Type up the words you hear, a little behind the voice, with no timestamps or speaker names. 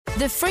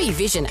The free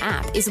Vision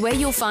app is where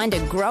you'll find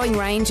a growing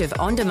range of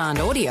on-demand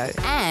audio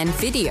and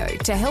video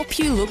to help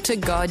you look to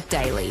God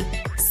daily.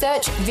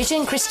 Search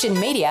Vision Christian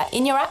Media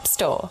in your app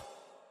store.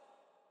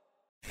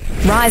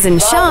 Rise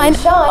and shine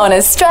on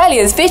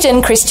Australia's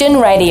Vision Christian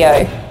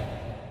Radio.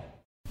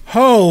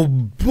 Oh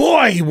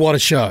boy, what a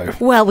show.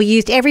 Well, we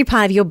used every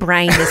part of your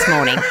brain this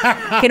morning.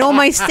 You can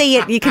almost see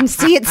it. You can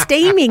see it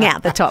steaming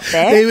out the top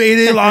there.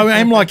 I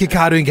am like a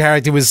cartoon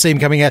character with steam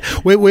coming out.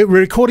 We're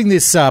recording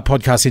this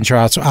podcast intro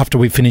after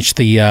we finished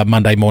the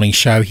Monday morning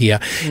show here.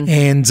 Mm-hmm.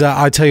 And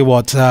I tell you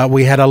what,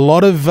 we had a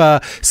lot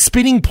of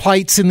spinning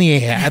plates in the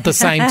air at the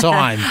same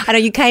time. I know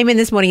you came in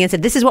this morning and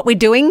said, this is what we're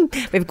doing.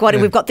 We've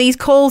got these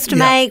calls to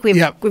make.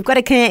 We've got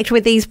to connect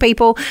with these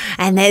people.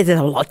 And there's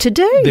a lot to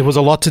do. There was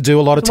a lot to do,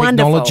 a lot of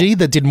technology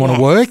that didn't want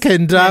to work,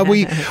 and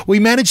we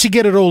managed to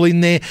get it all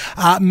in there.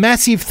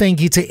 Massive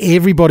thank you to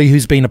everybody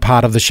who's been a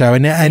part of the show,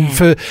 and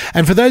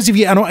for those of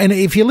you, and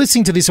if you're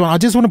listening to this one, I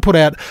just want to put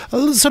out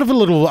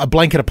a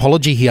blanket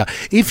apology here.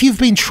 If you've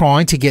been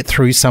trying to get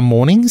through some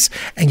mornings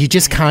and you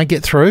just can't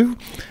get through,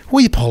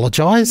 we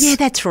apologise. Yeah,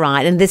 that's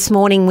right. And this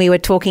morning we were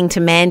talking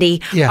to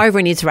Mandy over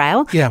in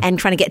Israel and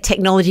trying to get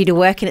technology to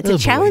work, and it's a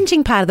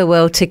challenging part of the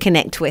world to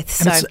connect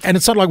with. And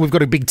it's not like we've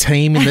got a big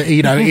team in the,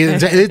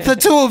 it's the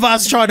two of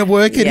us trying to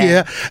work it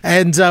here,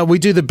 and we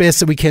do the best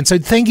that we can. So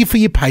thank you for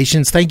your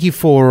patience. Thank you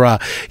for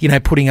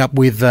putting up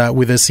with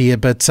us here.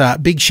 But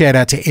big shout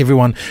out to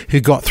everyone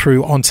who got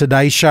through on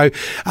today's show.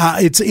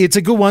 It's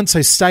a good one.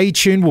 So stay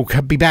tuned. We'll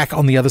be back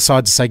on the other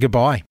side to say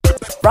goodbye.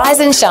 Rise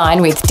and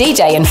shine with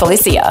DJ and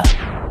Felicia.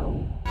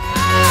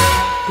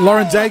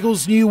 Lauren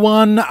Daigle's new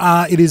one.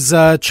 It is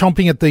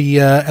chomping at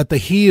the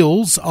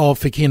heels of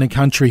Fakir and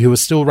Country, who are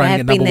still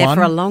reigning at number one. They've been there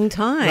for a long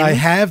time.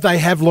 They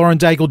have Lauren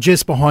Daigle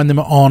just behind them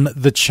on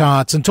the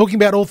charts. And talking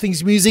about all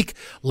things music,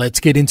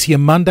 let's get into your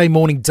Monday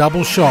morning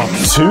double shot.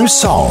 2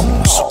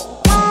 songs,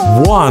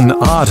 1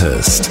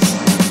 artist.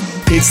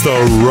 It's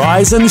the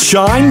Rise and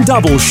Shine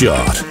double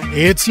shot.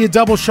 It's your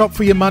double shot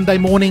for your Monday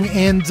morning,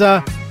 and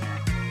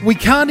we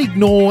can't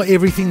ignore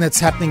everything that's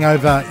happening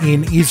over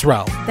in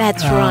Israel.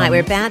 That's right.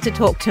 We're about to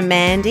talk to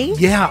Mandy.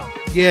 Yeah,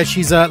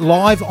 she's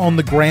live on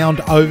the ground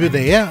over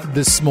there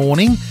this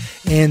morning,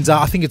 and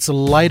I think it's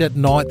late at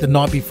night, the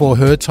night before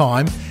her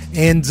time,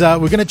 and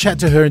we're going to chat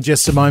to her in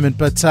just a moment.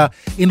 But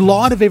in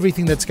light of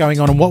everything that's going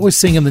on and what we're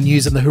seeing in the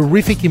news and the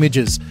horrific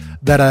images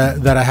that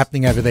are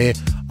happening over there,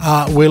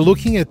 we're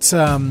looking at,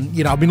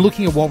 I've been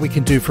looking at what we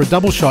can do for a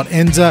double shot,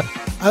 and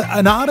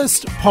an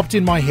artist popped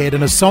in my head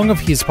and a song of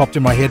his popped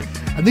in my head,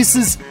 and this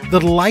is the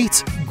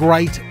late,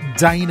 great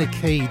Dana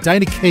Key.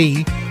 Dana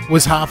Key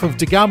was half of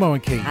Degamo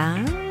and Key.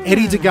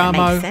 Eddie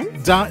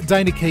Degamo,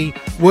 Dana Key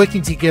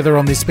working together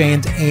on this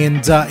band,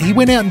 and he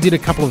went out and did a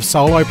couple of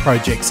solo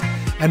projects.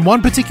 And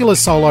one particular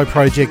solo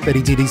project that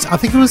he did I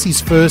think it was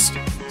his first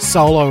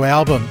solo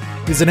album.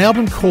 There's an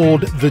album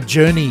called The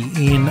Journey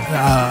in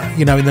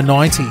the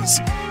 90s.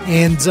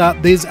 And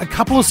there's a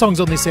couple of songs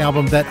on this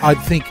album that I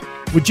think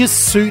would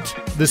just suit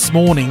this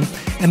morning.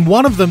 And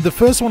one of them, the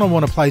first one I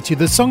want to play to you,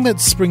 the song that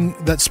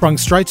sprung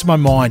straight to my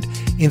mind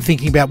in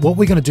thinking about what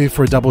we're going to do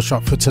for a double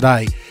shot for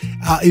today,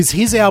 is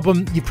his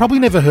album. You've probably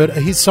never heard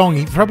his song.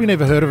 You've probably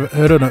never heard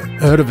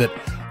of it.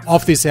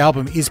 Off this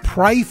album is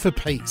Pray for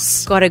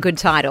Peace. Got a good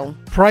title.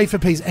 Pray for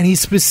Peace. And he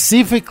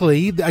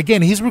specifically,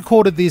 again, he's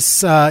recorded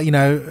this, back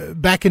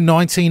in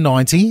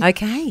 1990.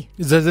 Okay.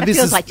 That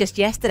feels like just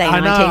yesterday,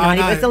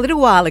 1990. But it's a little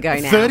while ago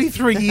now.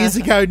 33 years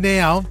ago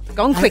now.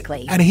 Gone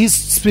quickly. And he's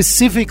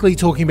specifically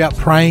talking about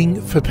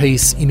praying for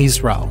peace in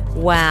Israel.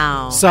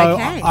 Wow. So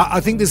okay.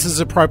 I think this is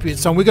an appropriate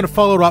song. We're going to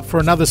follow it up for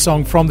another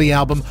song from the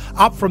album,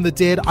 Up From The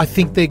Dead. I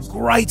think they're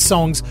great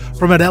songs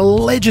from a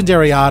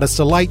legendary artist,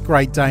 a late,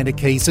 great Dana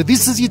Key. So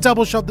this is your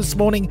double shot this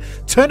morning.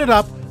 Turn it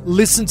up,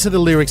 listen to the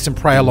lyrics and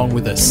pray along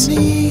with us.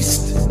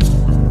 East,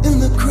 in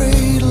the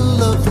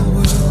cradle of the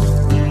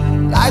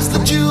world, lies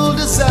the jewel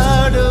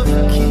desired of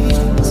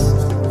kings.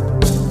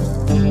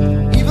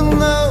 Even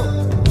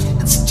though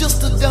it's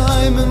just a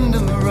diamond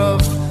in the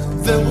rough,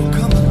 there will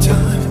come a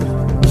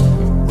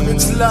time when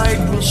its light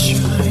will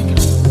shine.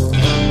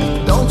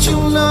 Don't you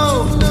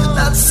know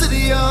that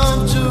city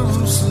of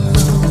Jerusalem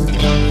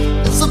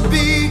is a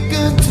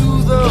beacon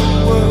to the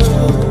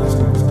world?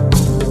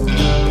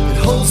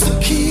 Holds the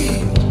key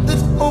that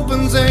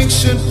opens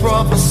ancient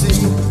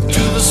prophecy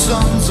to the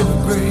sons of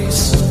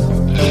grace.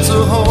 It's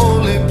a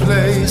holy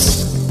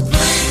place.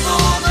 Pray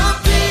for the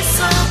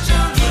peace of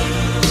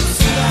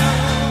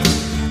Jerusalem.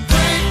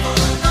 Pray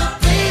for the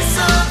peace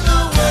of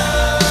the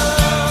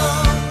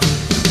world.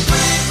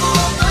 Pray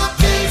for the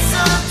peace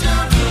of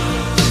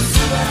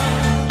Jerusalem.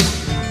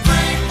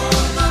 Pray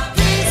for the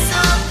peace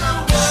of the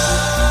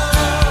world.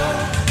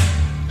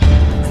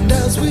 And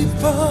as we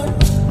part,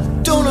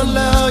 don't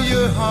allow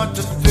your heart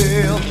to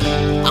fail.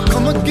 I'll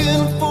come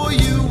again for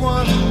you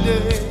one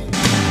day.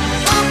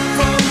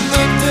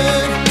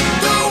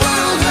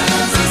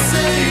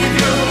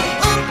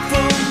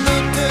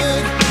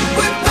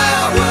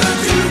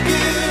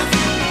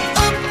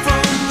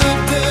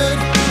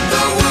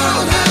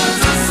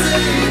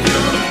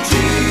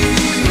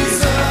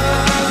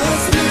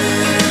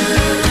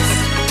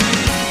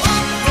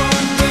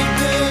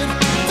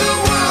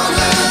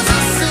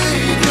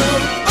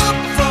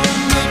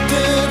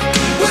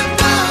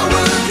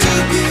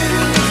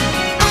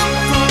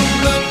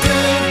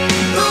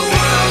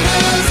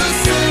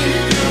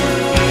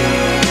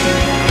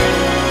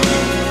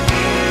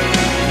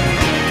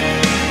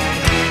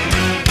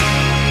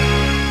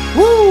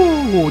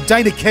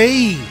 Dana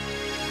Key.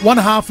 One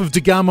half of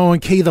Degamo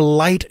and Key, the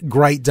late,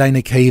 great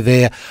Dana Key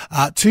there.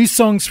 Two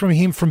songs from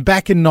him from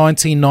back in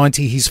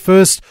 1990, his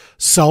first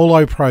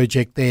solo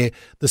project there.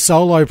 The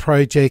solo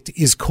project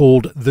is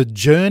called The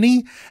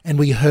Journey, and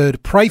we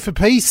heard Pray for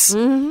Peace,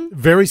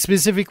 very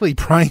specifically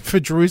praying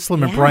for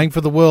Jerusalem and praying for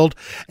the world,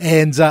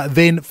 and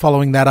then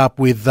following that up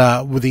with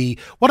the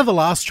one of the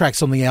last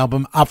tracks on the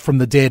album, Up From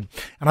the Dead.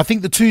 And I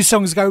think the two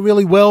songs go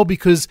really well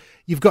because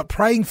you've got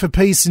praying for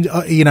peace,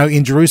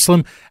 in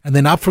Jerusalem, and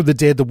then Up From the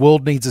Dead, the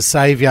world needs a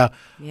saviour.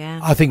 Yeah,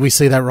 I think we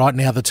see that right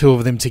now, the two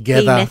of them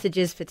together. Key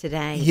messages for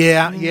today.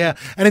 Yeah.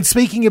 And in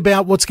speaking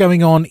about what's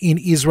going on in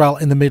Israel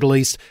and the Middle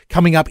East,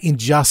 coming up in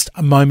just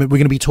a moment, we're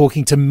going to be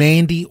talking to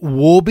Mandy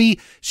Warby.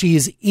 She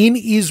is in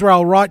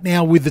Israel right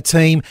now with the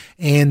team,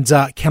 and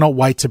cannot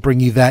wait to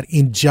bring you that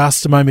in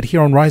just a moment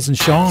here on Rise and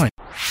Shine.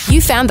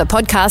 You found the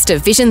podcast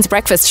of Vision's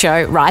breakfast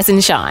show, Rise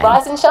and Shine.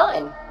 Rise and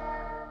Shine.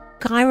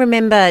 I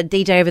remember,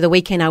 DJ, over the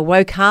weekend I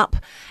woke up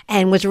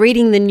and was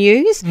reading the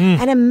news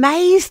and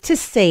amazed to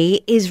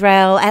see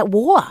Israel at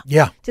war.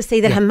 Yeah. To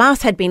see that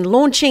Hamas had been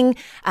launching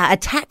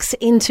attacks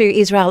into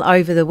Israel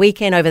over the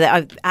weekend,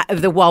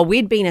 while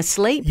we'd been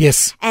asleep.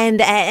 Yes.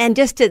 And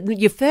just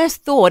your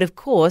first thought, of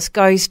course,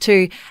 goes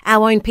to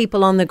our own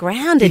people on the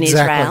ground in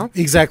Israel.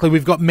 Exactly.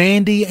 We've got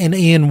Mandy and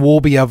Ian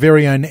Warby, our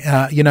very own,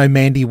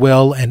 Mandy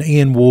Well and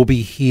Ian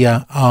Warby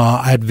here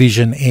at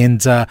Vision.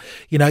 And,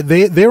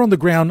 they're on the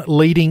ground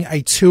leading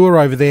a tour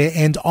over there,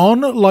 and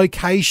on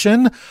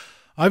location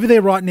over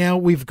there right now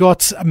we've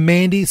got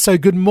Mandy. So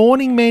good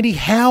morning, Mandy.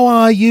 How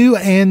are you,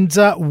 and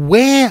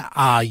where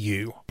are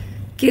you?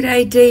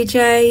 G'day,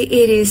 DJ.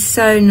 It is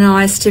so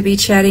nice to be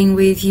chatting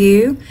with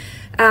you.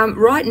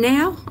 Right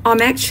now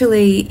I'm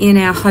actually in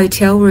our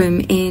hotel room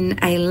in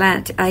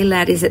Eilat.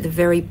 Eilat is at the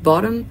very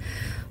bottom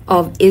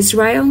of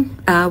Israel.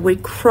 We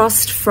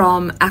crossed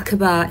from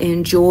Aqaba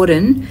in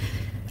Jordan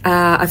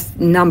a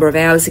number of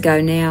hours ago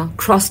now,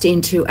 crossed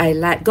into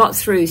Eilat, got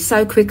through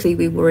so quickly.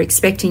 We were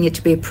expecting it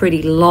to be a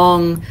pretty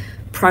long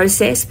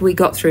process, but we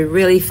got through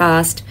really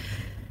fast,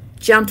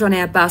 jumped on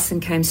our bus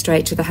and came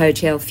straight to the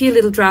hotel. A few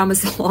little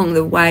dramas along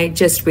the way,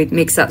 just with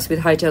mix-ups with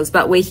hotels,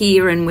 but we're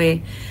here and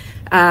we're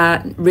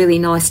really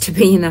nice to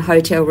be in the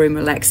hotel room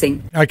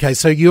relaxing. Okay,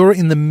 so you're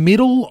in the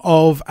middle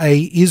of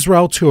a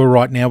Israel tour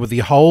right now with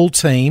the whole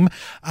team.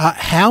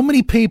 How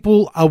many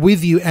people are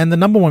with you? And the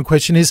number one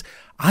question is,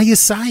 are you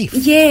safe?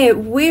 Yeah,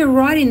 we're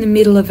right in the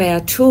middle of our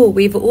tour.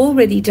 We've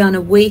already done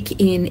a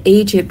week in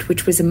Egypt,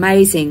 which was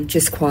amazing,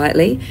 just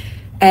quietly.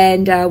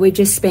 And we've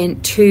just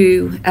spent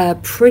two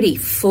really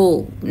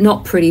full,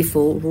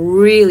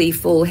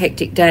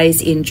 hectic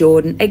days in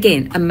Jordan.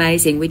 Again,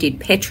 amazing. We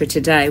did Petra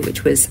today,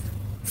 which was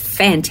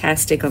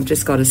fantastic, I've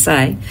just got to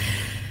say.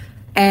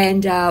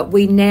 And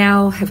we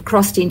now have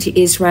crossed into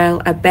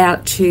Israel,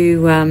 about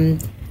to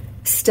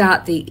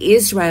start the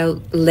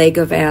Israel leg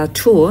of our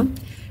tour.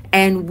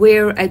 And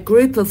we're a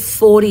group of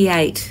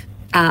 48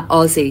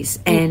 Aussies.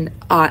 And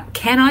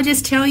can I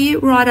just tell you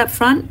right up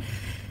front,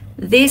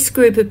 this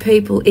group of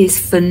people is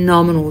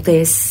phenomenal.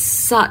 They're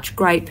such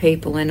great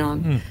people, and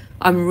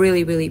I'm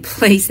really, really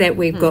pleased that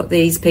we've got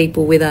these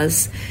people with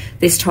us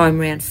this time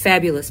around.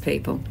 Fabulous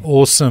people.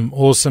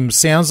 Awesome.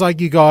 Sounds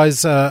like you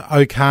guys are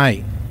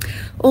okay.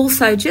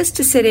 Also, just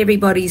to set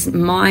everybody's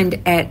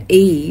mind at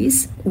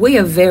ease, we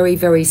are very,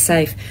 very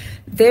safe.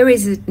 There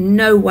is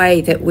no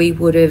way that we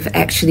would have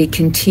actually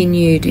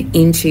continued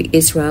into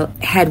Israel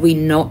had we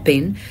not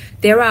been.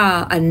 There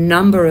are a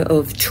number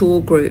of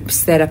tour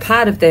groups that are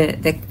part of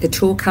the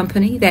tour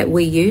company that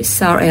we use,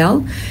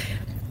 Sarel,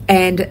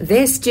 and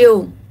they're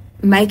still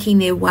making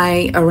their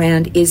way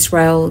around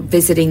Israel,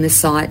 visiting the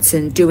sites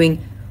and doing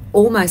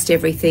almost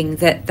everything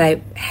that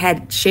they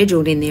had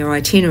scheduled in their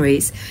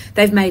itineraries.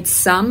 They've made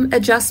some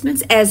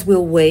adjustments, as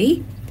will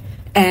we,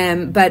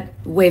 but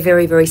we're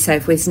very, very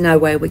safe. There's no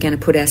way we're going to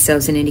put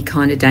ourselves in any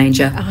kind of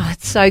danger. Oh,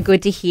 it's so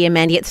good to hear,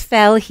 Mandy. It's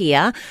Fel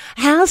here.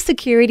 How's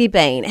security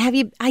been?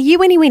 Are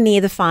you anywhere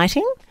near the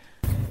fighting?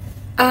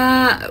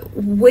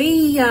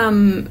 We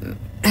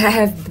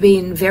have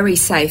been very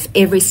safe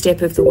every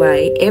step of the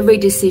way. Every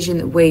decision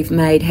that we've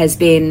made has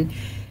been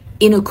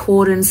in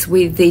accordance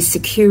with the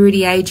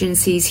security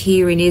agencies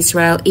here in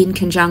Israel, in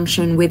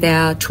conjunction with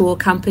our tour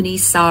company,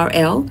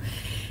 Sarel.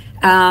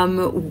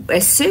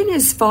 As soon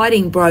as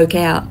fighting broke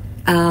out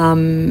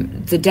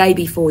the day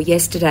before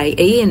yesterday,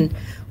 Ian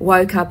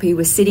woke up. He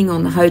was sitting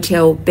on the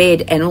hotel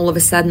bed, and all of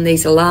a sudden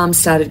these alarms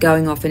started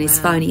going off in his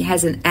phone. He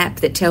has an app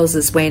that tells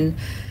us when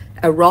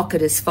a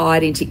rocket is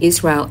fired into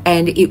Israel,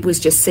 and it was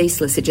just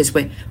ceaseless. It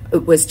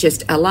was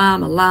just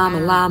alarm,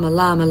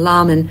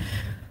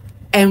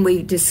 and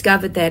we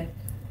discovered that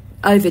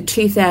over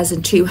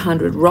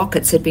 2,200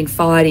 rockets had been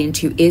fired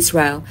into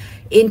Israel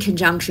in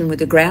conjunction with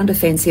the ground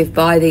offensive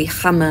by the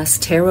Hamas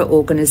terror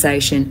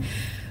organisation.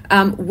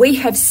 We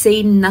have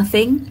seen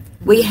nothing.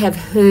 We have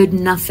heard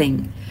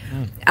nothing.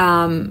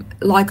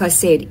 Like I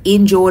said,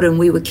 in Jordan,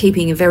 we were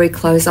keeping a very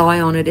close eye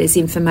on it as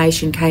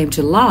information came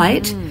to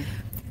light.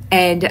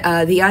 And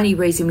the only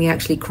reason we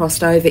actually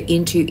crossed over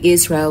into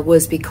Israel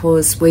was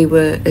because we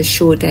were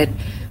assured that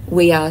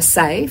we are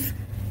safe.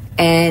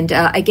 And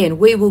again,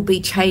 we will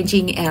be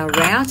changing our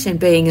route and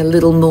being a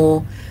little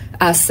more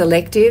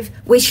selective.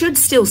 We should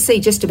still see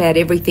just about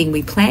everything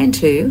we plan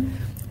to.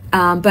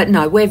 But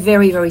no, we're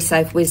very, very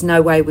safe. There's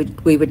no way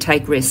we would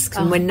take risks,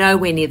 and we're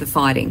nowhere near the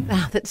fighting.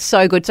 Oh, that's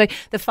so good. So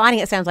the fighting,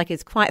 it sounds like,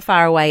 is quite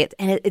far away,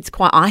 and it's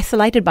quite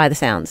isolated by the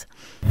sounds.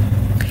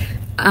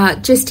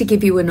 Just to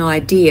give you an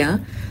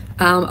idea,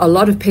 a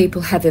lot of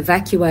people have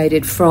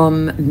evacuated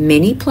from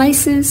many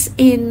places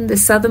in the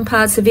southern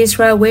parts of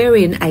Israel. We're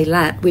in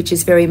Eilat, which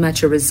is very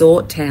much a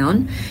resort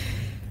town.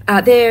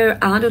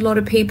 There aren't a lot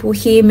of people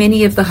here.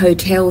 Many of the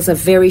hotels are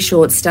very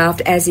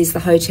short-staffed, as is the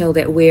hotel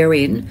that we're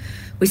in.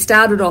 We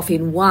started off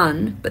in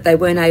one, but they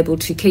weren't able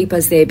to keep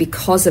us there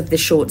because of the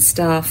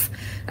staff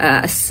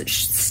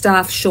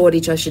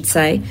shortage, I should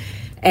say.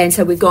 And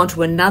so we've gone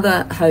to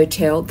another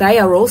hotel. They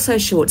are also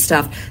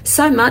short-staffed,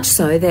 so much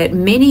so that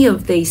many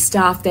of the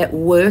staff that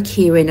work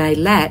here in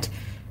Eilat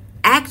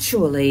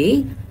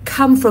actually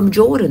come from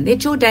Jordan. They're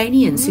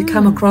Jordanians who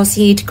come across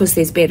here because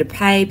there's better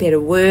pay, better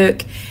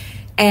work.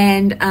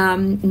 And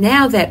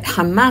now that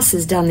Hamas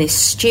has done this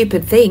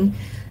stupid thing,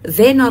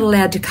 they're not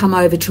allowed to come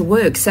over to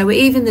work. So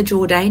even the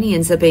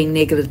Jordanians are being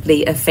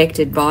negatively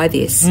affected by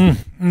this.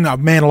 No,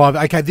 man alive.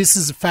 Okay, this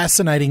is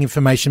fascinating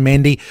information,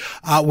 Mandy.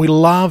 We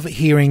love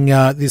hearing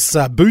this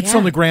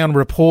boots-on-the-ground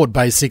report,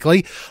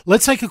 basically.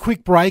 Let's take a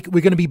quick break.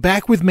 We're going to be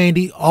back with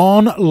Mandy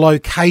on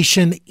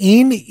location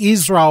in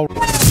Israel.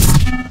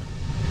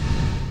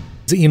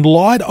 In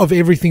light of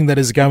everything that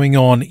is going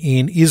on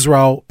in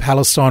Israel,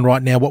 Palestine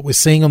right now, what we're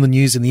seeing on the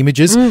news and the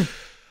images,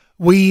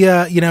 we,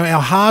 our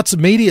hearts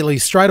immediately,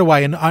 straight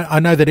away, and I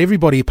know that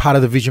everybody part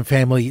of the Vision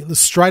family,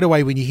 straight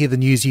away when you hear the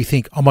news, you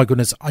think, oh my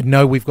goodness, I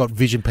know we've got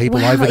Vision people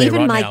over there right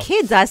now. Even my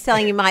kids, I was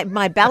telling you,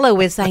 my Bella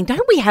was saying,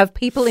 don't we have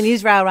people in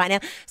Israel right now?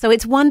 So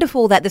it's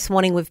wonderful that this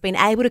morning we've been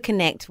able to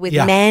connect with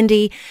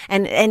Mandy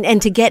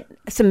and to get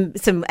some,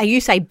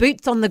 you say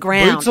boots on the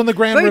ground. Boots on the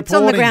ground reporting. Boots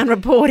on the ground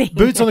reporting.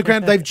 Boots on the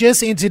ground. They've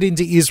just entered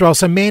into Israel.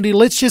 So Mandy,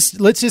 let's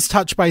just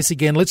touch base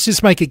again. Let's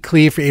just make it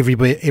clear for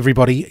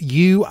everybody.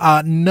 You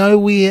are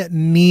nowhere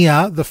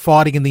near the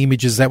fighting and the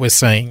images that we're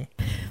seeing.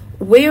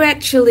 We're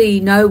actually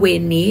nowhere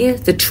near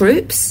the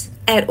troops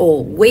at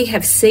all. We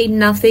have seen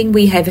nothing.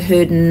 We have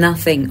heard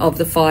nothing of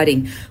the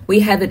fighting.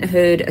 We haven't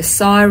heard a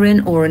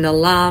siren or an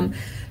alarm,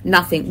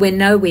 nothing. We're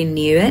nowhere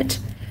near it.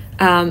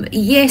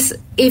 Yes,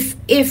 if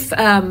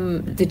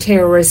the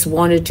terrorists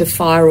wanted to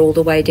fire all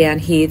the way down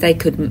here, they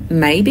could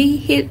maybe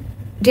hit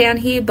down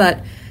here,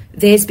 but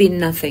there's been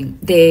nothing.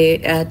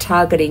 They're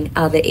targeting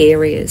other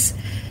areas.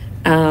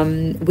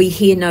 We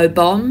hear no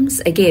bombs,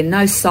 again,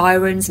 no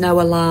sirens,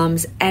 no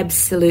alarms,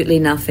 absolutely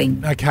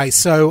nothing. Okay,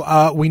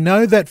 so we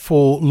know that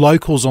for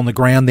locals on the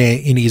ground there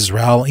in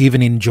Israel,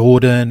 even in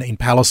Jordan, in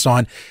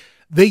Palestine,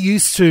 they're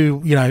used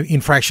to,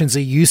 infractions,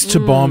 they're used to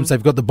bombs,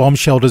 they've got the bomb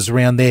shelters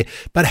around there.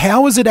 But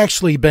how has it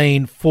actually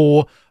been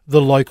for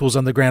the locals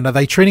on the ground? Are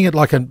they treating it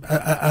like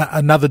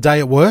another day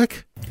at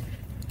work?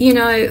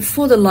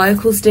 For the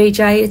locals,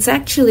 DJ, it's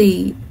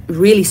actually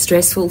really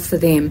stressful for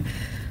them.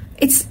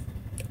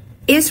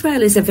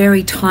 Israel is a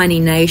very tiny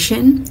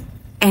nation,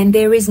 and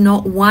there is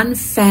not one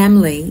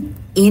family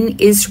in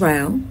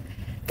Israel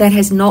that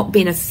has not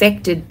been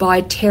affected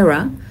by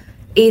terror,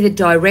 either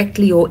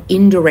directly or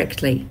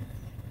indirectly,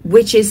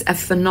 which is a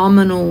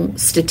phenomenal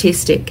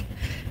statistic.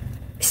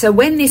 So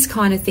when this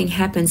kind of thing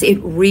happens, it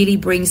really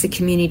brings the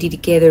community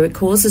together. It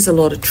causes a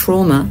lot of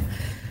trauma.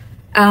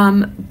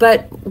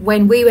 But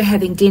when we were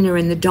having dinner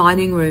in the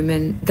dining room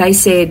and they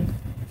said,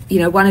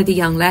 one of the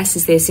young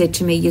lasses there said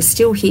to me, "You're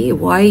still here.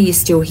 Why are you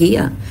still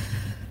here?"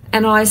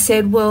 And I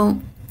said,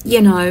 well,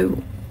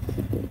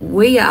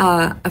 we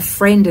are a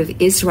friend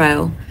of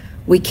Israel.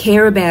 We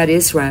care about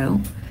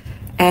Israel.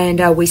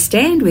 And we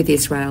stand with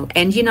Israel.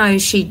 And,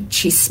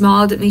 she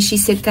smiled at me. She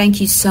said, thank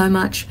you so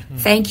much.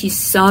 Thank you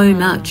so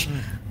much.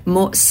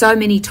 So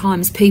many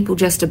times people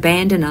just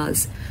abandon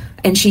us.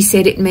 And she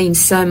said it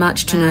means so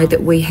much to know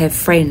that we have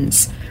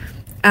friends.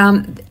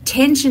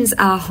 Tensions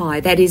are high.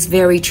 That is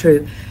very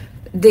true.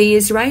 The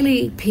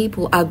Israeli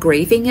people are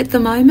grieving at the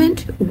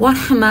moment. What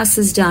Hamas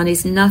has done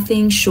is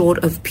nothing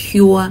short of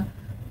pure,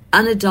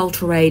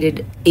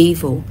 unadulterated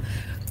evil.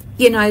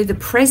 The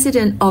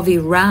president of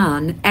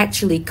Iran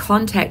actually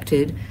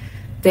contacted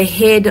the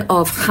head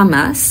of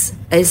Hamas,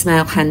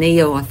 Ismail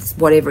Haniyeh, or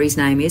whatever his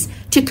name is,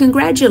 to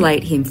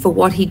congratulate him for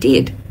what he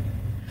did.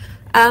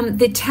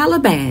 The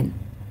Taliban,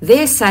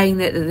 they're saying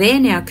that they're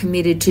now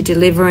committed to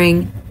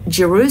delivering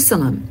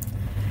Jerusalem.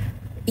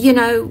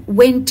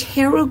 When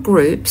terror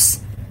groups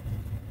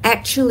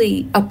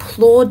actually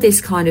applaud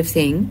this kind of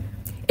thing,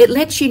 it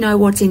lets you know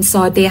what's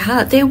inside their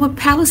heart. There were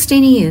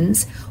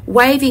Palestinians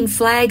waving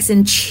flags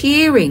and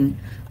cheering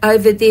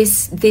over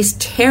this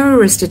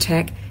terrorist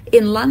attack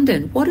in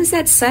London. What does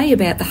that say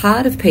about the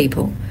heart of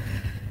people?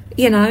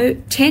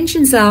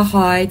 Tensions are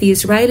high, the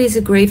Israelis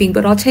are grieving,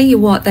 but I'll tell you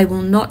what, they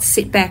will not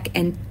sit back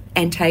and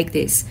take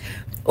this.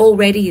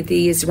 Already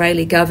the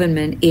Israeli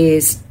government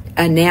is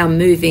now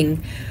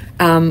moving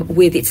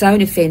with its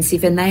own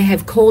offensive, and they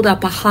have called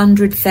up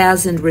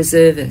 100,000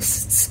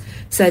 reservists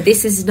So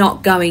this is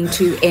not going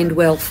to end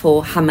well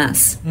for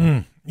Hamas.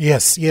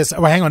 Yes.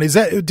 Oh, hang on.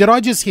 Did I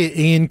just hear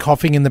Ian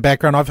coughing in the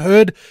background? I've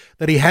heard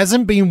that he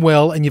hasn't been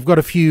well, and you've got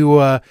a few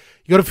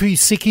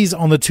sickies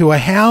on the tour.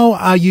 How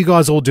are you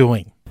guys all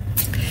doing?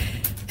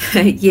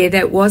 Yeah,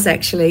 that was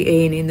actually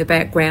Ian in the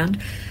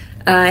background.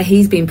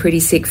 He's been pretty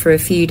sick for a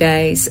few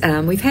days.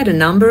 We've had a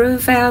number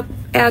of our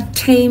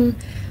team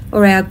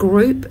or our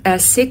group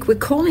sick. We're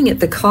calling it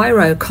the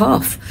Cairo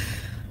cough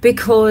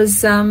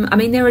because,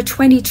 there are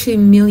 22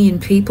 million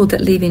people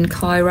that live in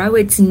Cairo.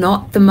 It's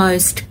not the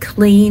most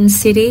clean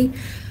city.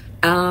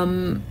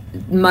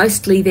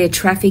 Mostly their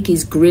traffic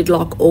is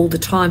gridlock all the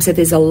time. So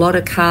there's a lot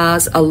of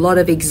cars, a lot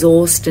of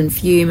exhaust and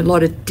fume, a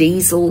lot of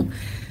diesel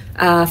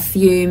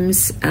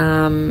fumes,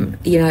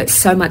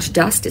 so much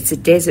dust. It's a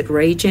desert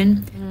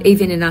region.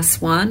 Even in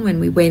Aswan, when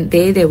we went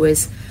there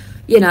was,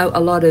 a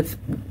lot of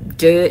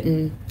dirt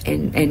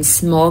and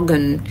smog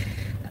and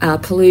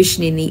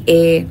pollution in the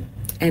air.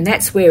 And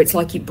that's where it's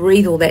like you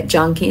breathe all that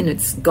junk in.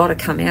 It's got to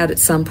come out at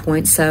some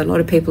point. So a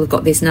lot of people have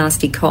got this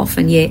nasty cough.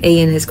 And, yeah,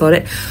 Ian has got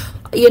it.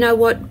 You know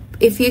what?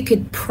 If you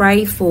could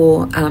pray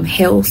for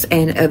health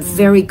and a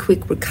very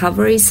quick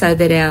recovery so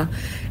that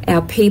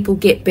our people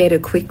get better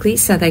quickly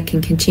so they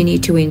can continue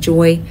to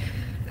enjoy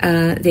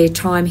their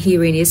time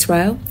here in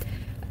Israel.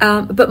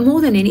 But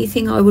more than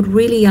anything, I would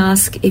really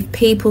ask if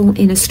people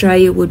in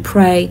Australia would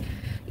pray,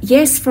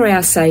 yes, for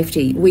our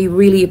safety. We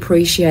really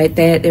appreciate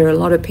that. There are a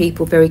lot of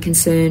people very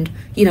concerned,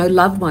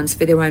 loved ones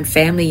for their own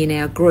family in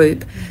our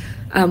group.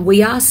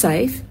 We are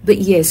safe, but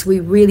yes, we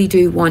really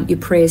do want your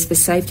prayers for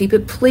safety.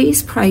 But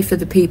please pray for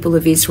the people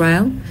of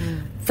Israel.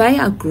 They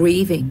are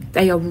grieving.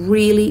 They are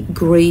really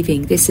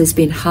grieving. This has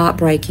been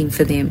heartbreaking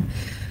for them.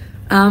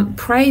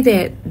 Pray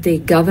that the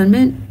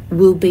government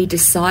will be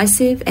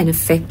decisive and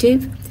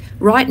effective.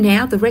 Right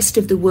now, the rest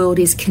of the world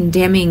is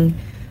condemning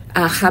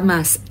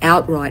Hamas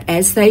outright,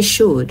 as they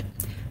should.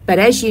 But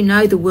as you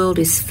know, the world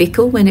is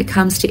fickle when it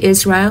comes to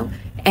Israel,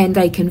 and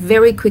they can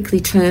very quickly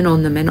turn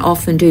on them and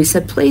often do.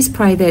 So please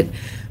pray that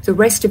the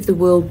rest of the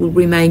world will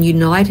remain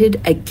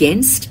united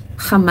against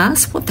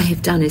Hamas. What they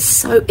have done is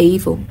so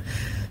evil.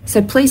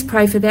 So please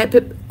pray for that,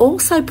 but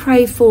also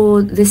pray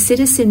for the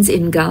citizens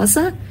in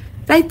Gaza.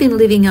 They've been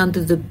living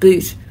under the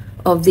boot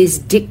of this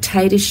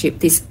dictatorship,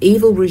 this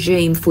evil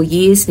regime for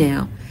years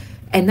now,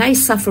 and they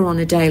suffer on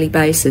a daily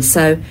basis.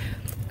 So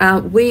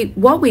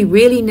what we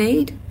really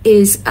need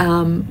is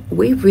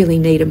we really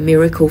need a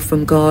miracle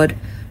from God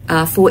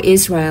for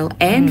Israel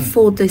and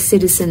for the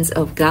citizens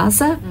of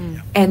Gaza,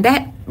 and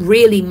that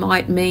really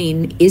might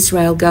mean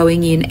Israel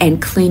going in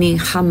and cleaning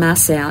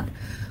Hamas out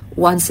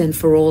once and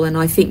for all, and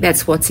I think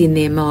that's what's in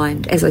their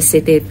mind. As I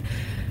said, they've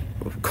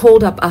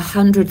called up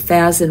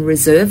 100,000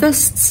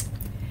 reservists,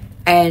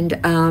 and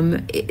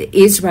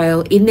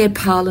Israel in their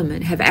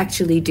parliament have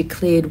actually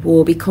declared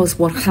war because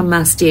what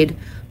Hamas did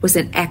was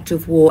an act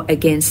of war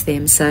against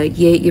them. So,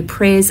 yeah, your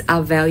prayers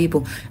are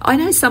valuable. I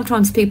know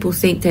sometimes people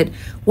think that,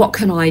 what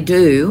can I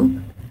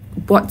do?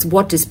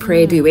 What does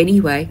prayer do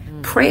anyway?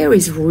 Prayer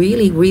is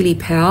really, really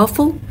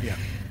powerful. Yeah.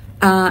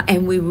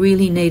 And we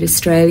really need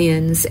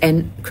Australians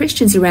and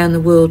Christians around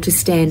the world to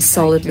stand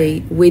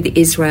solidly with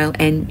Israel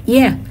and,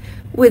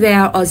 with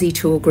our Aussie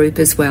tour group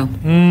as well.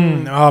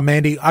 Oh,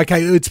 Mandy.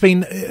 Okay, it's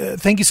been...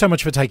 thank you so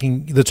much for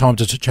taking the time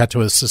to chat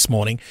to us this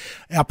morning.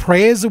 Our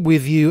prayers are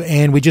with you,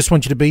 and we just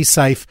want you to be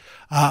safe.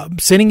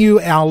 Sending you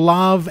our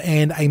love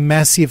and a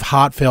massive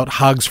heartfelt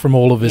hugs from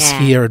all of us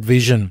here at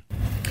Vision.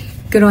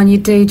 Good on you,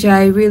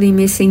 DJ. Really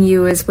missing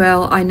you as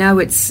well. I know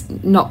it's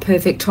not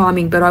perfect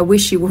timing, but I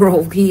wish you were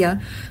all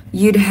here.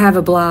 You'd have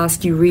a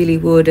blast. You really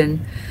would. And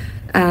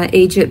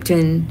Egypt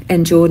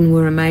and Jordan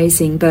were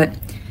amazing, but...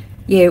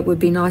 yeah, it would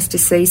be nice to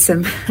see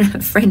some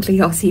friendly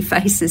Aussie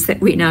faces that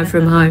we know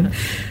from home.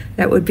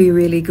 That would be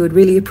really good.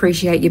 Really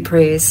appreciate your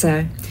prayers.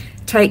 So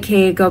take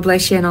care. God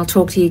bless you, and I'll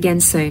talk to you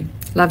again soon.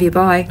 Love you.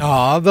 Bye.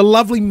 Oh, the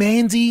lovely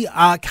Mandy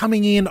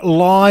coming in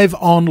live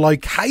on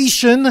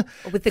location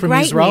with the from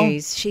great Israel.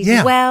 news. She's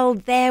well,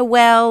 they're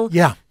well,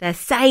 they're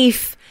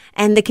safe.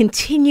 And they're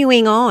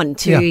continuing on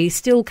to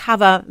still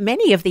cover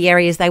many of the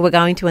areas they were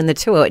going to in the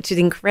tour, which is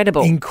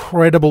incredible.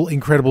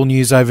 Incredible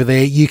news over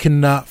there. You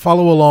can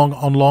follow along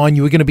online.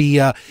 You are going to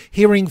be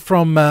hearing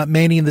from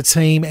Mandy and the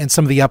team and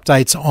some of the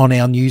updates on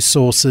our news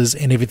sources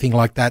and everything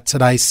like that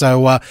today.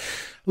 So a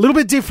little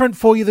bit different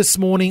for you this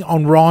morning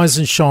on Rise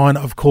and Shine.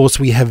 Of course,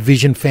 we have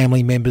Vision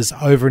family members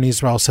over in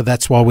Israel, so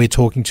that's why we're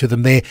talking to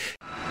them there.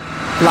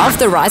 Love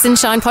the Rise and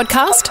Shine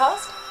podcast?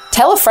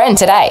 Tell a friend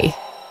today.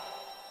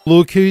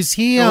 Look who's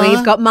here.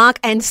 We've got Mark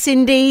and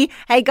Cindy.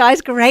 Hey,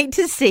 guys, great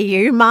to see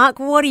you. Mark,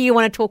 what do you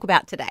want to talk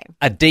about today?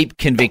 A deep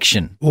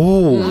conviction.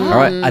 Ooh. All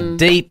right, a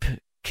deep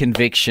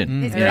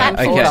conviction. There's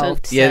claps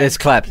involved. Yeah, there's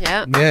claps.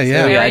 Yeah.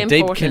 A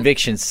deep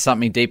conviction,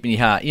 something deep in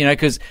your heart.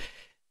 Because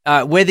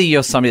whether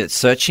you're somebody that's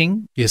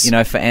searching,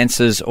 for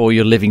answers or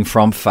you're living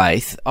from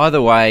faith,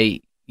 either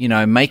way,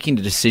 making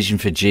the decision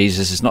for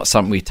Jesus is not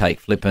something we take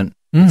flippant.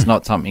 It's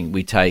not something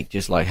we take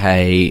just like,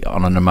 hey,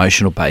 on an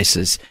emotional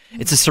basis.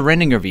 It's a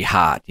surrendering of your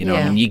heart.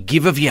 When you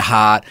give of your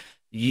heart,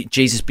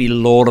 Jesus be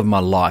Lord of my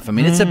life. I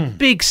mean, it's a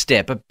big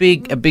step, a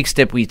big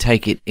step where you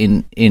take it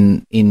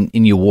in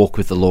your walk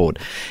with the Lord,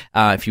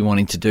 if you're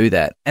wanting to do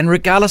that. And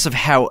regardless of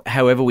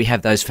however we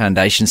have those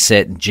foundations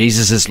set, and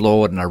Jesus is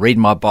Lord, and I read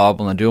my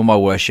Bible and I do all my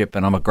worship,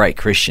 and I'm a great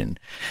Christian,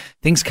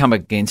 things come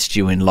against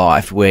you in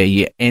life where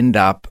you end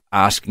up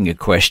asking a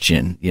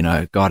question,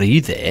 God, are you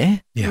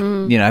there?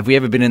 Yeah. Have we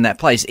ever been in that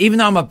place? Even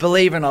though I'm a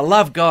believer and I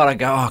love God, I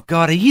go, oh,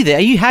 God, are you there?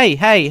 Are you,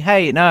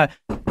 hey, no,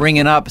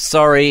 ringing up,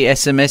 sorry,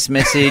 SMS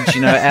message,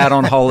 out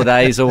on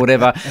holidays or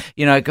whatever.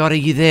 God, are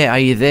you there? Are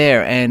you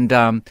there?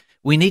 And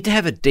we need to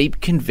have a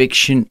deep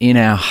conviction in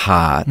our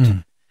heart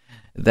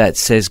that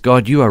says,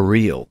 God, you are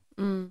real.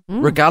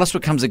 Regardless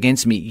what comes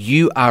against me,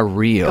 you are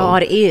real.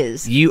 God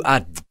is. You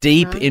are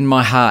deep in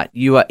my heart.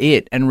 You are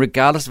it. And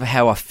regardless of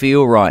how I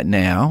feel right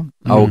now,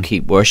 I will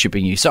keep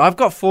worshiping you. So I've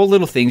got 4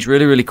 little things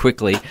really, really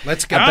quickly.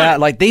 Let's go.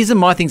 About, these are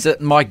my things,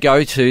 my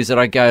go-tos that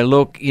I go,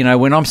 look,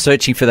 when I'm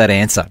searching for that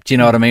answer, do you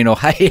know what I mean? Or,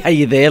 hey, are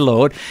you there,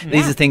 Lord? Yeah.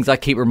 These are things I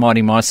keep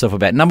reminding myself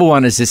about. Number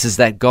 1 is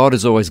that God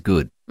is always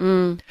good.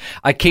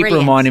 I keep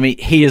reminding me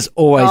He is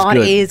always good. God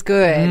is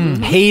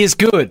good. He is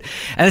good.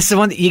 And it's the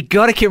one that you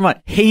got to keep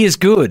reminding, He is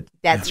good.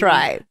 That's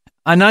right.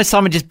 I know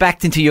someone just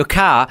backed into your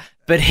car,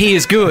 but He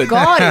is good.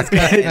 God is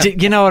good.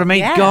 You know what I mean?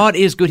 Yeah. God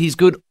is good. He's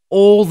good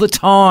all the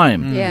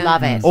time. Yeah.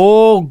 Love it.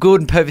 All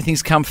good and perfect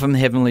things come from the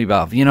heavenly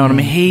above. You know what I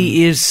mean?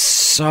 He is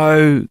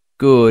so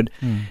good.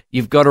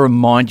 You've got to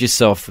remind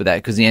yourself of that,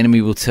 because the enemy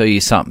will tell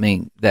you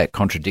something that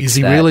contradicts Is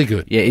he that. really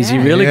good? Yeah, is he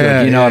really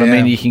good? You know what I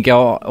mean? You can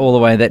go all the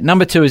way. That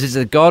number 2 is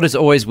that God is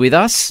always with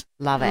us.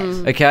 Love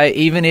it. Okay,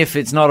 even if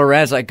it's not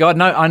around, it's like, God,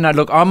 no, I know,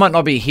 look, I might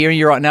not be hearing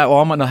you right now,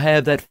 or I might not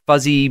have that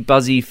fuzzy,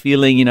 buzzy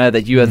feeling,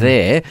 that you are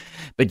there,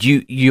 but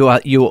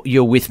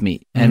you're with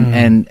me,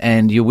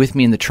 and you're with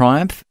me in the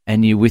triumph,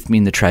 and you're with me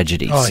in the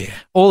tragedies. Oh, yeah.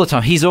 All the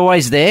time. He's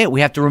always there.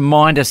 We have to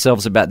remind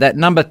ourselves about that.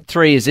 Number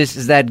 3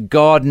 is that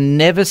God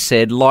never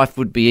said life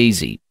would be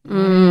easy. There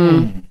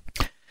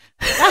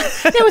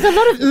was a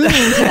lot of into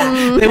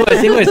that.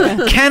 There was.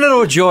 Count it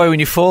all joy when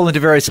you fall into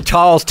various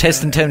trials,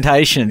 tests, and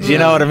temptations. You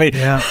know what I mean?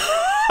 Yeah.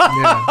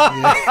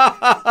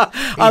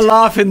 I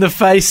laugh in the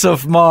face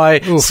of my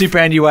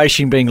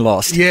superannuation being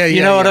lost.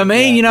 You know what I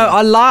mean?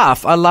 I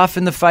laugh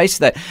in the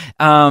face of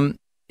that.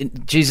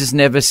 Jesus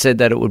never said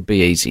that it would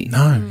be easy.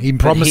 No, He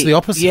promised the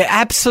opposite. Yeah,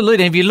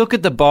 absolutely. And if you look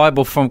at the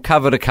Bible from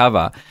cover to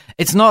cover,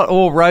 it's not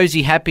all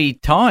rosy, happy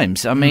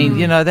times. I mean,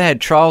 they had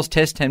trials,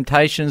 tests,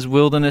 temptations,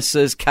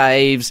 wildernesses,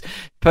 caves,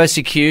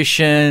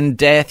 persecution,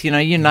 death,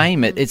 you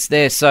name it. It's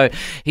there. So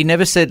He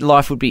never said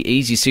life would be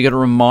easy. So you got to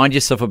remind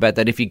yourself about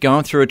that. If you're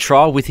going through a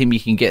trial with Him,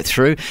 you can get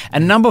through.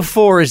 And number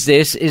 4 is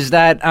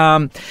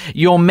that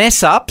your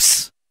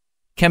mess-ups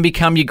can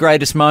become your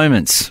greatest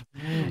moments.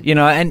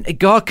 And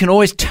God can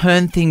always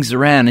turn things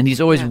around, and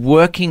He's always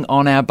working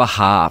on our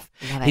behalf.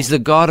 He's the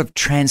God of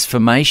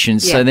transformation,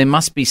 so there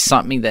must be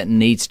something that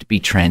needs to be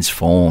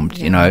transformed,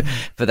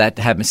 for that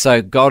to happen.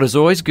 So God is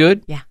always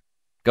good. Yeah.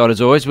 God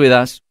is always with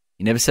us.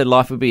 He never said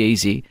life would be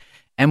easy.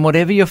 And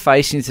whatever you're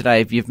facing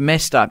today, if you've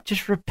messed up,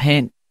 just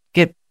repent,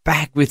 get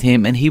back with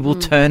Him, and He will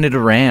turn it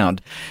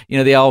around.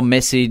 The old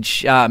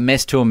message,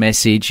 mess to a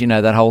message,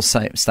 that whole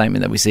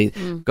statement that we see,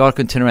 God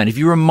can turn around. If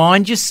you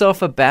remind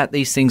yourself about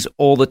these things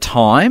all the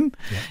time,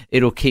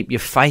 it'll keep your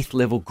faith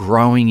level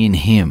growing in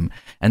Him.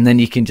 And then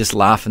you can just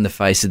laugh in the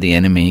face of the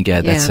enemy and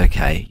go, that's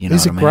okay. You know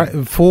These what I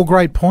mean? 4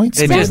 great points.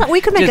 Sounds like we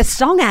could make a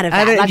song out of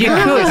that. You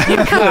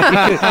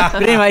could.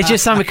 But anyway, it's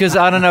just something, because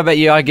I don't know about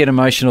you, I get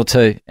emotional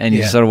too, and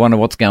you sort of wonder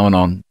what's going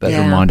on, but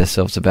remind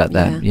ourselves about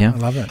that. Yeah.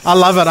 I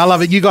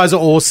love it. You guys are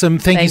awesome.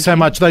 Thank you so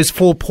much. Those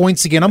 4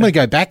 points again. I'm going to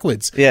go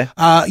backwards. Yeah.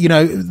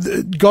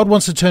 God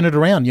wants to turn it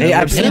around.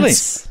 Absolutely.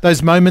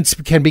 Those moments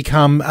can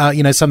become,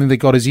 something that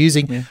God is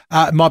using.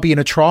 Yeah. It might be in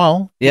a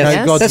trial.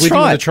 Yes. God's That's with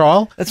you in a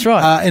trial. That's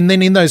right. And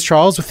then in those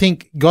trials, we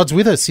think God's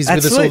with us. He's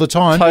with us all the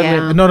time. Totally.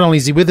 And not only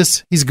is He with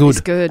us, He's good.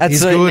 He's good.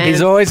 He's good.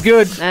 He's always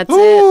good. That's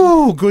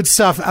Ooh, good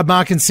stuff.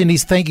 Mark and Cindy,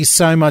 thank you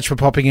so much for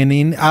popping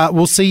in.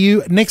 We'll see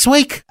you next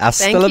week.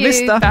 Hasta la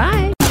vista.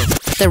 Bye.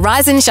 The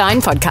Rise and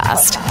Shine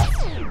podcast.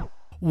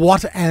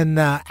 What an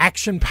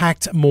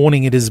action-packed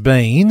morning it has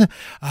been,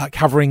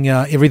 covering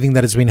everything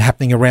that has been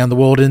happening around the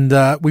world.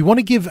 And we want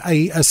to give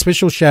a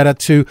special shout-out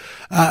to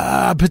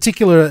a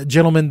particular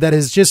gentleman that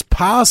has just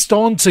passed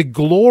on to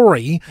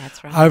glory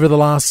over the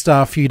last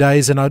few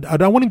days. And I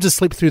don't want him to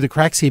slip through the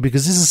cracks here,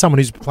 because this is someone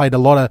who's played a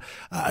lot of,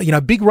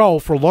 big role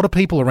for a lot of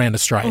people around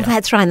Australia. Well,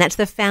 that's right. And that's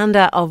the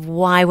founder of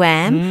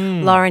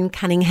YWAM, Lauren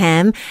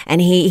Cunningham.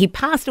 And he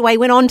passed away,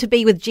 went on to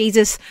be with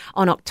Jesus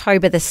on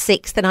October the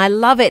 6th. And I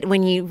love it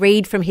when you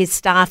read from his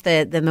staff,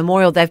 the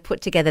memorial they've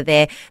put together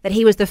there, that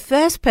he was the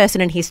first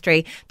person in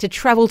history to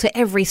travel to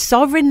every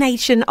sovereign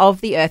nation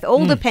of the earth,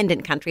 all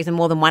dependent countries and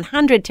more than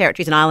 100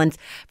 territories and islands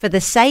for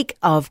the sake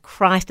of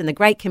Christ and the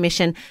Great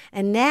Commission.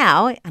 And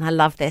now, and I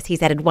love this,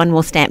 he's added one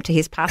more stamp to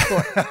his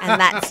passport,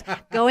 and that's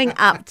going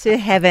up to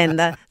heaven,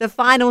 the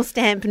final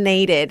stamp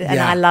needed. And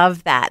I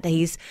love that.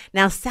 He's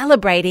now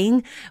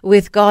celebrating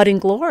with God in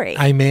glory.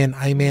 Amen,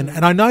 amen.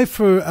 And I know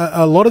for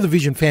a lot of the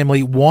Vision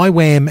family,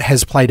 YWAM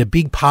has played a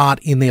big part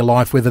in their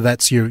life, whether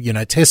that's your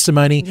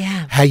testimony,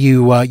 how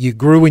you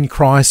grew in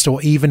Christ,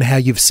 or even how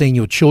you've seen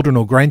your children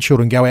or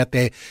grandchildren go out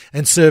there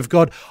and serve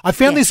God. I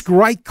found this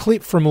great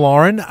clip from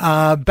Lauren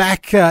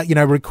back,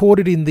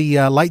 recorded in the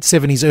late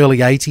 70s, early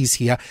 80s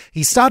here.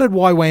 He started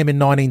YWAM in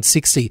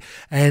 1960,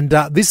 and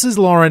this is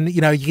Lauren.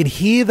 You can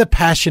hear the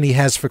passion he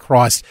has for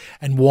Christ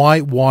and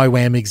why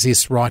YWAM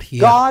exists right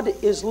here. God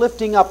is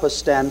lifting up a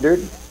standard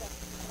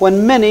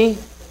when many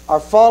are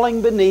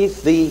falling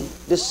beneath the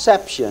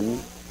deception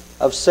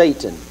of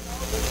Satan.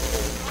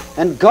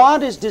 And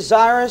God is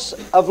desirous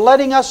of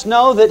letting us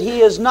know that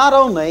He is not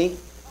only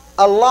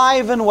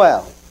alive and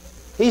well,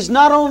 He's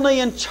not only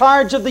in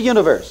charge of the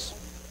universe,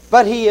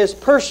 but He is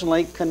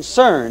personally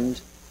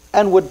concerned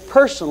and would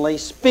personally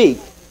speak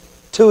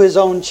to His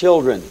own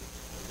children.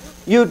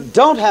 You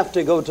don't have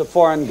to go to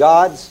foreign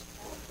gods.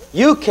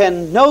 You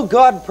can know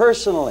God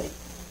personally,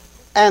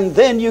 and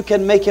then you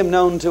can make Him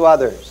known to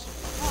others.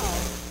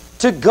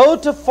 To go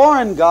to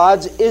foreign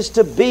gods is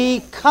to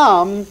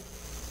become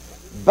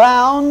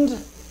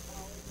bound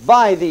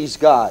by these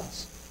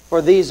gods,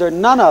 for these are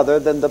none other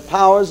than the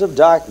powers of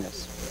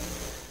darkness.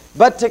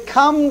 But to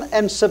come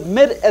and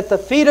submit at the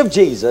feet of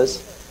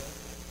Jesus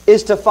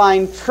is to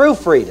find true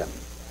freedom,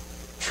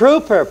 true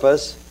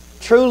purpose,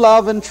 true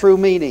love, and true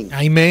meaning.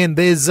 Amen.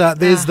 There's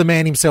the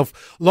man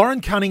himself,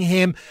 Lauren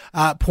Cunningham,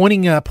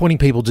 pointing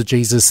people to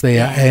Jesus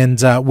there,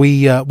 and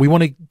we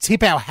want to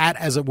tip our hat,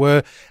 as it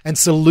were, and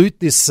salute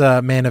this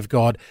man of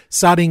God,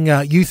 starting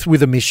Youth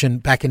with a Mission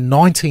back in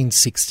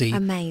 1960.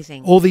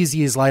 Amazing. All these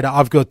years later,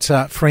 I've got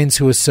friends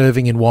who are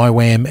serving in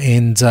YWAM,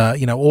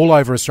 and all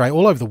over Australia,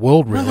 all over the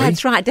world, really. Well,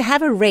 that's right. To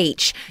have a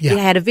reach, he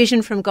had a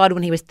vision from God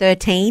when he was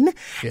 13,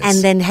 and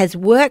then has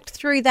worked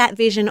through that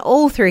vision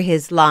all through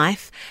his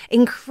life.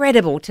 Incredible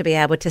to be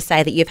able to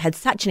say that you've had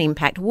such an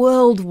impact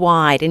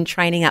worldwide in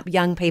training up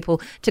young people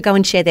to go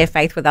and share their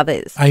faith with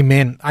others.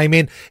 Amen.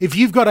 Amen. If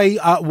you've got a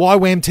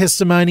YWAM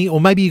testimony,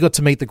 or maybe you got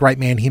to meet the great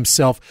man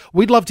himself,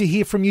 we'd love to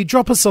hear from you.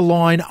 Drop us a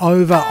line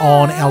over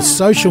on our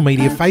social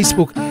media,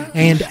 Facebook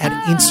and at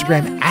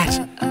Instagram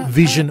at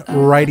Vision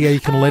Radio.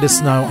 You can let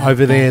us know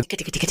over there.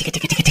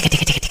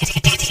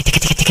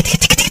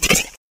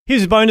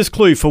 Here's a bonus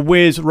clue for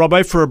Where's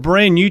Robbo for a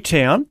brand new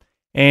town.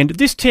 And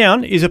this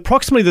town is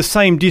approximately the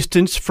same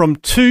distance from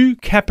two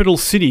capital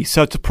cities.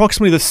 So it's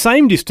approximately the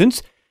same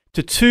distance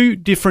to two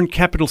different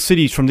capital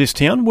cities from this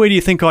town. Where do you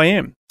think I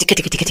am?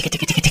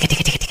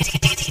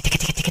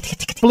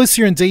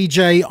 Felicia and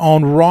DJ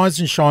on Rise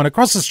and Shine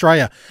across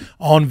Australia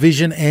on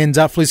Vision. And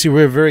Felicia,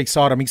 we're very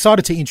excited. I'm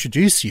excited to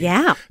introduce you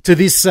to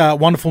this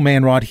wonderful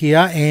man right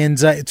here, and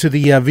to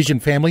the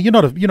Vision family. You're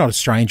not a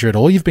stranger at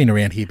all. You've been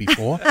around here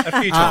before.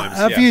 A few times.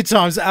 A few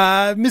times.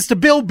 Mr.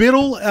 Bill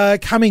Biddle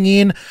coming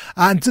in,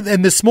 and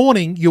this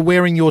morning you're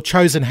wearing your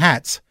chosen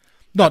hats.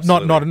 Not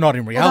in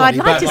reality. Although I'd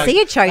like to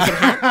see a chosen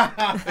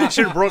hat. You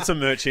should have brought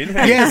some merch in.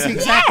 Yes,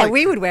 exactly. Yeah,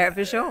 we would wear it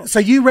for sure. So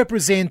you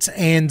represent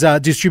and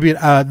distribute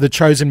the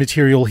chosen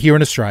material here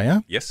in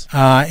Australia. Yes.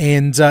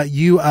 And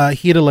you are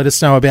here to let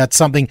us know about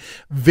something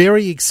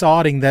very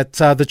exciting that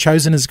the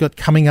Chosen has got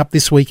coming up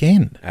this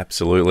weekend.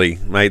 Absolutely,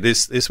 mate.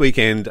 This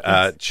weekend,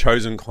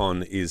 Chosen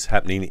Con is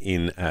happening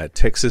in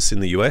Texas in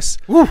the US.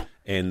 Woo.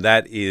 And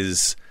that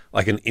is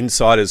like an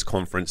insiders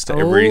conference to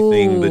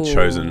everything The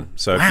Chosen.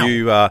 So if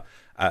you are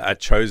a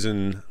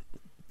Chosen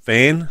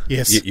fan,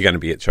 yes, you're going to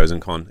be at Chosen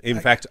Con. In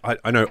fact,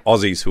 I know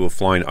Aussies who are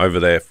flying over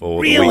there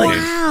for the weekend.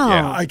 Wow.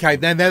 Yeah. Okay,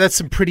 now that's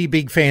some pretty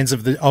big fans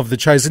of the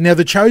Chosen. Now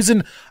the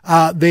Chosen,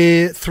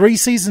 they're 3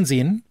 seasons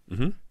in.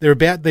 Mm-hmm. They're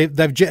about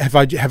have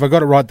I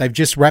got it right? They've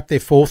just wrapped their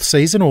 4th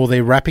season, or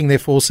they're wrapping their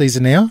 4th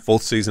season now.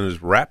 4th season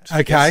is wrapped.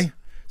 Okay. Yes.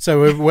 So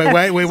we're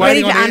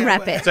waiting to on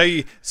unwrap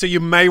it. So you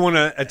may want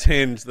to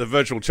attend the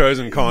virtual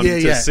Chosen Con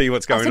to see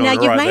what's going on. So now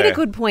right you've made there. a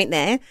good point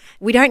there.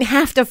 We don't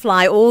have to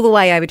fly all the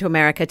way over to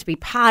America to be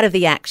part of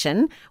the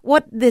action.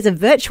 There's a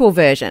virtual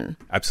version.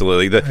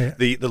 Absolutely.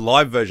 The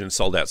live version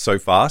sold out so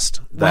fast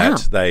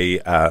that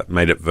they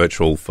made it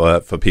virtual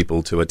for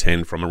people to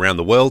attend from around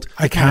the world.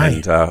 Okay.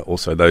 And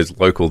also those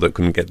local that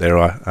couldn't get there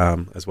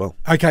as well.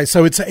 Okay,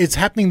 so it's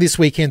happening this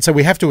weekend, so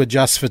we have to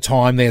adjust for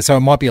time there. So it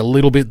might be a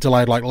little bit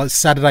delayed, like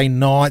Saturday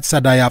night,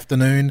 Saturday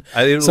afternoon,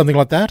 something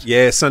like that?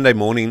 Yeah, Sunday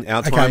morning,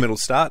 our time it'll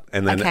start,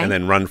 and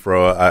then run for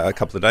a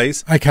couple of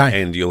days.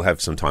 Okay. And you'll have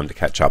some time to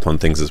catch up on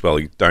things as well.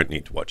 You don't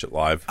need to watch it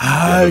live. You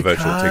have a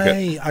virtual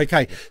ticket.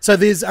 Okay. So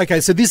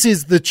this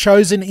is the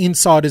Chosen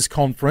Insiders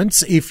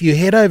Conference. If you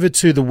head over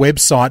to the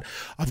website,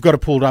 I've got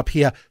it pulled up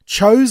here,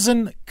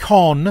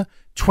 ChosenCon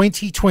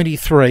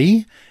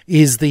 2023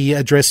 is the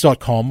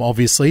address.com,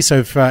 obviously. So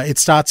if it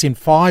starts in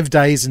 5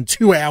 days and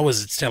 2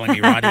 hours, it's telling me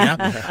right here,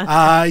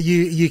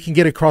 you can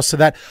get across to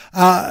that.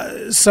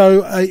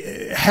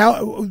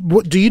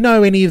 What do you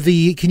know any of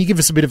the, can you give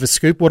us a bit of a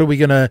scoop? What are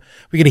we're going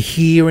to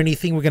hear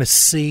anything? We're going to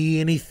see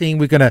anything?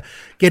 We're going to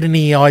get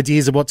any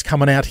ideas of what's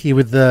coming out here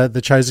with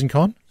the Chosen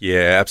Con?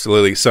 Yeah,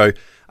 absolutely. So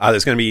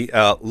there's going to be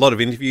a lot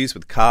of interviews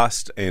with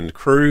cast and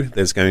crew.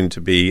 There's going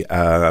to be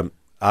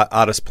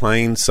artists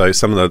playing, so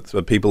some of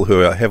the people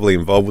who are heavily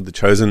involved with The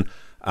Chosen,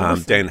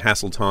 Dan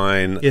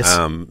Hasseltine, Yes.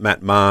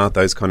 Matt Maher,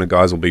 those kind of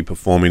guys will be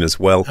performing as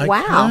well.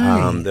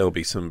 Wow. There'll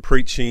be some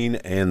preaching,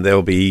 and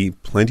there'll be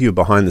plenty of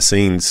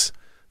behind-the-scenes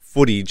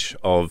footage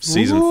of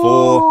Season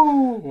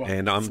 4,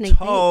 and I'm Sneak peek.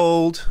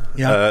 told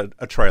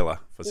a trailer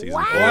for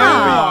Season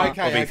 4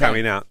 will be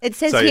coming out. It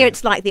says here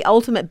it's like the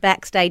ultimate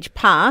backstage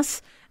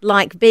pass,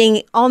 like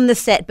being on the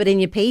set but in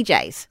your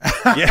PJs.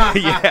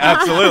 yeah,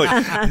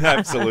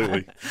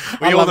 absolutely.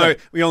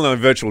 We all know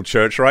virtual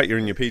church, right? You're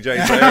in your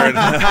PJs there.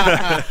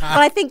 But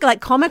I think like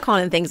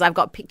Comic-Con and things, I've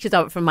got pictures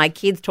of it from my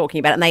kids talking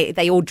about it, and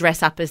they all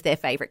dress up as their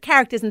favourite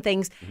characters and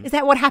things. Is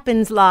that what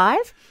happens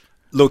live?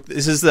 Look,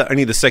 this is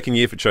only the second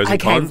year for Chosen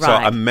Con, so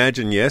right.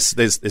 imagine, yes,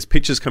 there's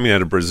pictures coming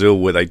out of Brazil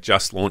where they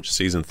just launched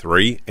Season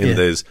 3, and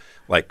there's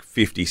like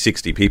 50,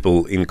 60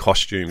 people in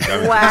costume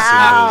going to the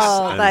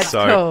cinemas. And that's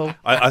cool.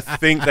 I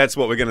think that's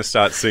what we're going to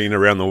start seeing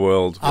around the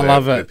world. I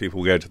love it. Where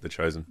people go to The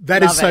Chosen.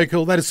 That is so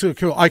cool. That is so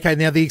cool. Okay,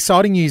 now the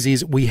exciting news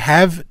is we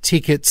have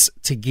tickets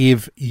to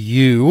give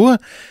you,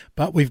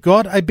 but we've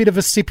got a bit of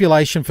a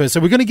stipulation first. So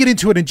we're going to get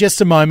into it in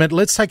just a moment.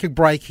 Let's take a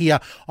break here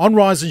on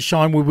Rise and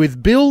Shine. We're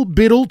with Bill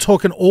Biddle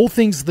talking all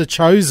things The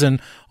Chosen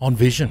on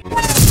Vision.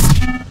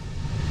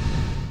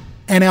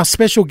 And our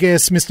special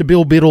guest, Mr.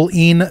 Bill Biddle,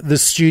 in the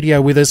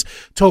studio with us,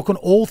 talking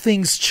all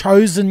things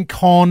Chosen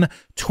Con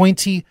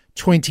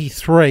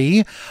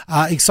 2023.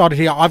 Excited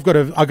here. I've got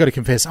to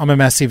confess, I'm a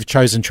massive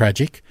Chosen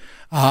tragic.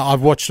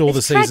 I've watched all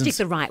the seasons. Tragic's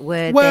the right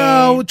word.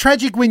 Well, there.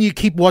 tragic when you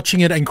keep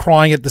watching it and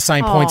crying at the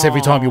same points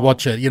every time you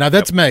watch it. You know,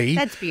 that's me.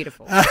 That's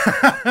beautiful.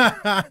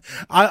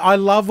 I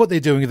love what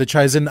they're doing with The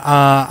Chosen,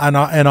 and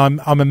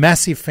I'm a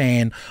massive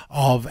fan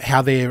of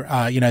how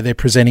they're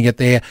presenting it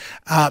there,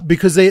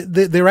 because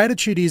their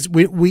attitude is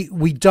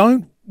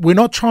we're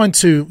not trying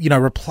to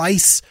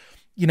replace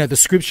the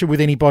scripture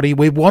with anybody.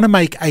 We want to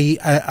make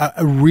a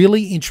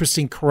really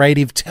interesting,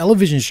 creative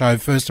television show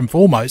first and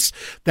foremost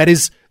that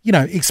is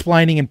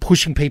explaining and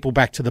pushing people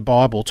back to the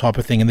Bible type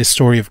of thing in this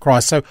story of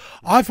Christ. So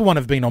I, for one,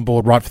 have been on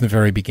board right from the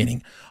very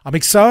beginning. I'm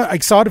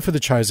excited for The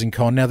Chosen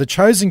Con. Now, The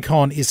Chosen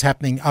Con is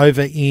happening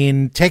over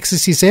in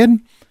Texas, you said?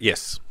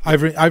 Yes.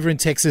 Over in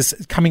Texas,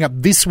 coming up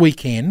this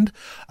weekend,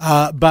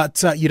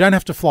 but you don't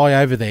have to fly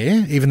over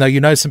there, even though you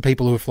know some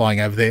people who are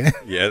flying over there.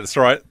 Yeah, that's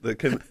right. The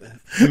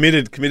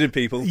committed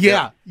people.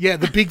 Yeah,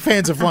 the big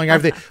fans are flying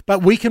over there.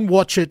 But we can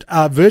watch it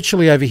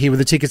virtually over here with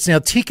the tickets. Now,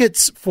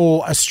 tickets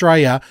for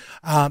Australia,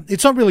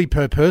 it's not really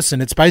per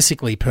person. It's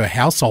basically per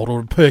household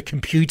or per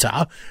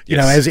computer,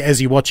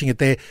 as you're watching it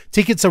there.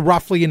 Tickets are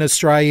roughly in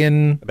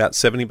Australian... About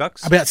 $70.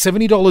 About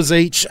 $70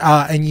 each,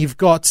 and you've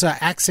got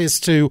access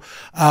to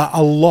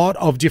a lot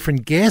of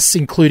different guests,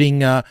 including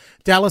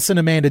Dallas and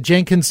Amanda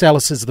Jenkins.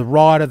 Dallas is the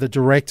writer, the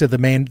director,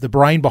 the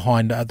brain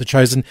behind The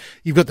Chosen.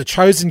 You've got the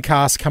Chosen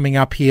cast coming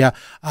up here.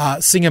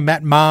 Singer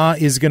Matt Maher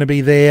is going to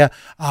be there.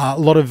 A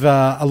lot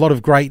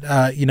of great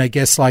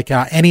guests like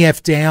Annie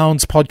F.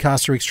 Downs,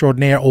 podcaster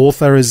extraordinaire,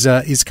 author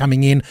is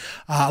coming in.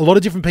 A lot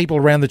of different people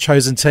around the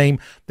Chosen team.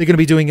 They're going to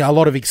be doing a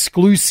lot of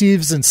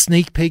exclusives and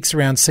sneak peeks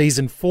around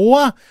season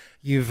 4.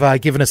 You've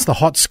given us the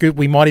hot scoop.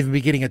 We might even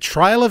be getting a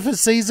trailer for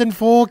season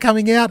 4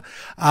 coming out.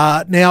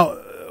 Now,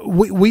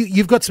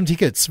 you've got some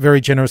tickets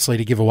very generously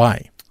to give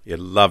away. Yeah,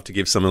 love to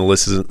give some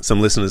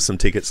listeners some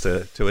tickets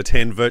to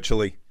attend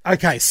virtually.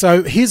 Okay,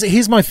 so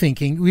here's my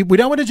thinking. We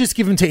don't want to just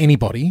give them to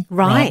anybody,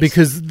 right?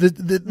 Because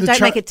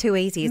don't make it too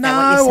easy. Is that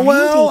what you're saying?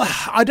 Well,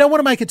 I don't want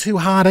to make it too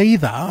hard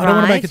either. I don't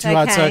want to make it too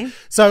hard.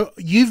 So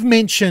you've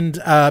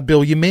mentioned,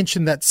 Bill. You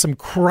mentioned that some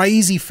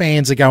crazy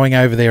fans are going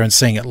over there and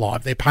seeing it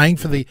live. They're paying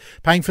for the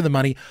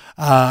money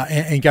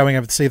and going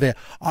over to see there.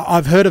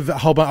 I've heard of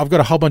I've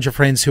got a whole bunch of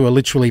friends who are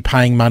literally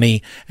paying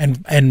money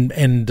and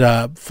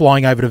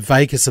flying over to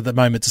Vegas at the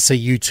moment to see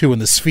U2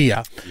 and the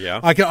Sphere. Yeah,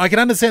 I can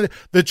understand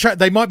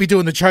they might be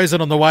doing the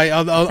Chosen on the way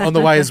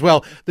as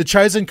well. The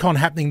Chosen Con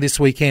happening this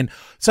weekend.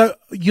 So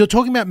you're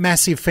talking about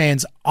massive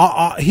fans.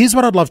 Here's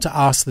what I'd love to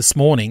ask this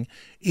morning: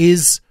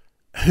 is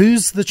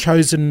who's the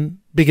Chosen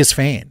biggest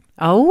fan?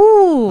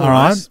 Oh, all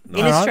right,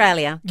 in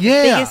Australia,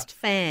 biggest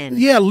fan.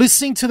 Yeah,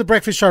 listening to the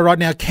Breakfast Show right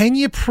now. Can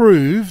you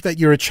prove that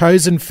you're a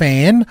Chosen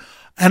fan?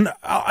 And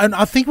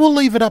I think we'll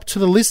leave it up to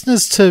the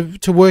listeners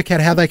to work out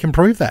how they can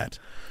prove that.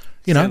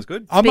 Sounds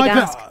good.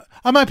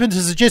 I'm open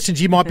to suggestions.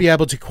 You might be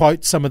able to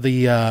quote some of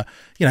the,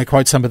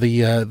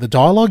 the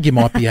dialogue. You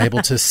might be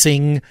able to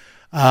sing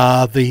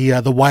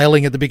the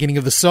wailing at the beginning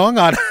of the song.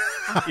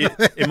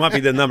 It might be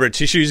the number of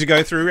tissues you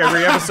go through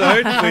every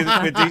episode with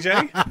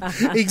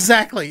DJ.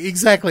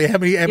 Exactly. How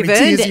many You've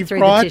tears earned it you've through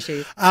cried? the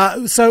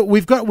tissues. So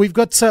we've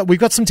got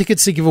some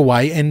tickets to give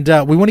away, and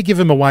we want to give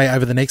them away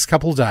over the next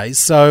couple of days.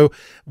 So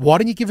why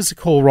don't you give us a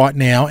call right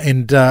now,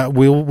 and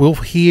we'll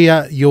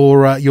hear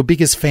your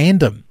biggest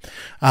fandom.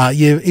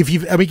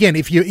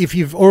 If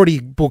you've already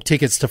booked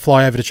tickets to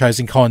fly over to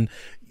Chosen Con,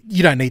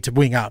 you don't need to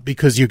wing up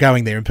because you're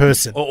going there in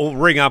person. Or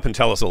ring up and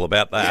tell us all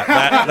about that.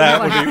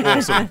 That would be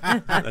awesome.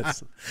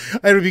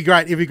 It would be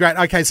great. It'd be great.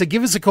 Okay, so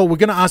give us a call. We're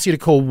going to ask you to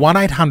call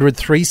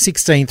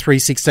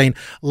 1-800-316-316.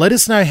 Let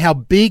us know how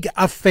big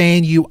a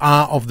fan you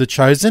are of The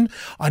Chosen.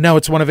 I know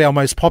it's one of our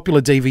most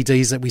popular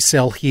DVDs that we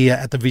sell here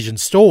at the Vision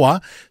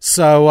store.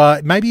 So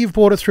maybe you've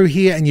bought it through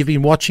here and you've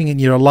been watching and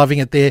you're loving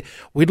it there.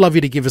 We'd love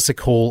you to give us a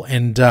call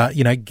and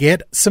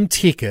get some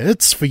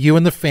tickets for you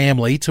and the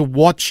family to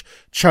watch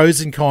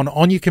Chosen Con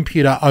on your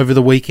computer over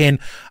the weekend.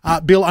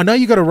 Bill, I know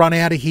you got to run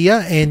out of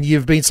here, and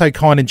you've been so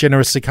kind and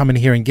generous to come in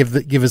here and give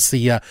us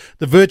the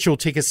virtual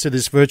tickets to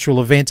this virtual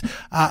event.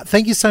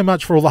 Thank you so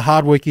much for all the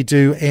hard work you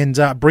do and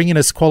bringing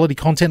us quality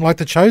content like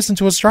The Chosen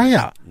to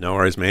Australia. No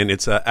worries, man.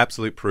 It's an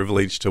absolute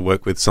privilege to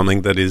work with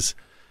something that is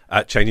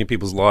changing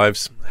people's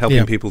lives,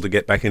 helping people to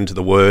get back into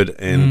the Word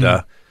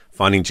and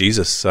finding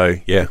Jesus. So,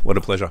 yeah, what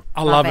a pleasure.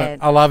 I love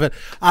it.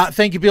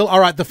 Thank you, Bill. All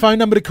right, the phone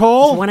number to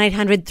call?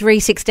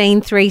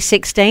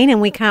 1-800-316-316,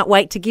 and we can't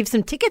wait to give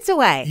some tickets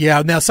away.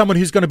 Yeah, now someone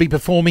who's going to be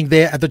performing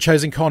there at the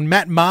Chosen Con,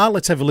 Matt Maher.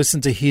 Let's have a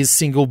listen to his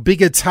single,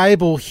 Bigger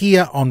Table,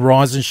 here on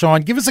Rise and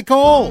Shine. Give us a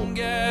call.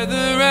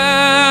 Gather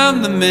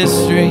round the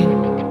mystery.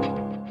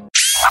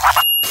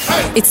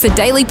 It's the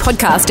daily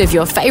podcast of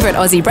your favourite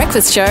Aussie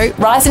breakfast show,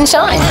 Rise and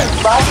Shine.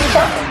 Rise and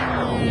Shine.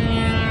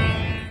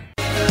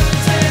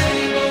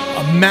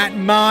 Matt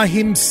Maher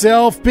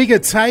himself, Bigger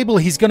Table.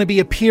 He's going to be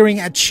appearing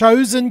at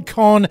Chosen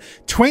Con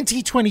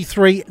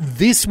 2023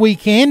 this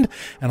weekend.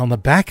 And on the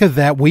back of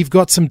that, we've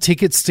got some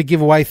tickets to give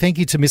away. Thank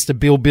you to Mr.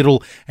 Bill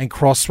Biddle and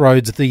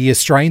Crossroads, the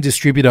Australian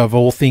distributor of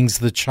all things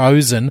The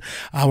Chosen.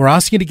 We're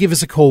asking you to give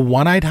us a call,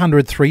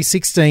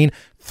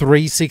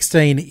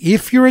 1-800-316-316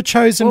 if you're a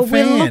Chosen fan.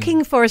 We're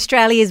looking for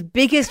Australia's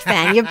biggest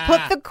fan. You've put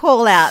the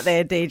call out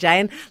there, DJ.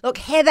 And look,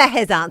 Heather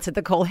has answered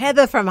the call.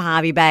 Heather from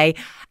Hervey Bay.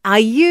 Are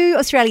you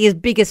Australia's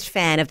biggest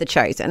fan of The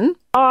Chosen?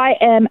 I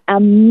am a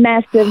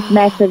massive,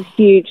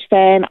 huge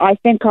fan. I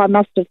think I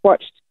must have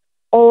watched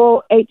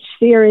each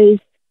series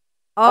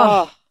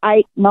 8-9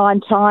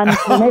 times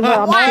whenever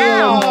I'm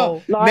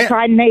feeling like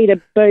I need a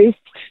boost.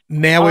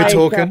 Now we're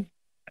talking.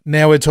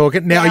 Now,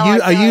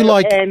 are you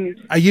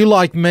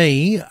like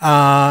me?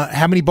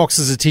 How many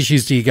boxes of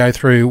tissues do you go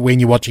through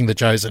when you're watching The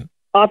Chosen?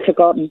 I've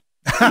forgotten.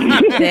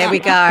 There we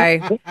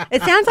go.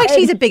 It sounds like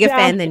she's a bigger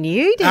fan than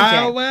you,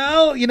 DJ. Oh,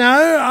 well,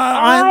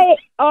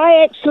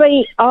 I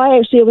actually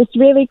it was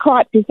really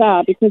quite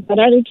bizarre because I'd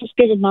only just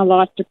given my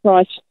life to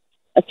Christ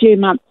a few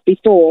months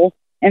before,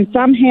 and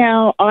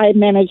somehow I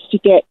managed to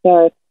get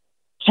the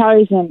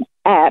Chosen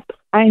app,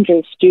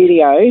 Angel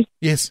Studios.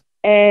 Yes.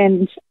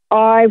 And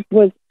I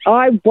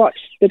watched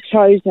The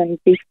Chosen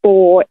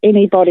before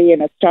anybody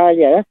in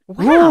Australia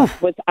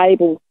was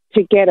able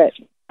to get it.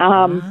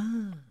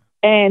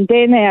 And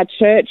then our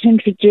church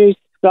introduced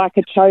like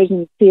a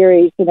Chosen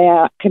series in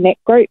our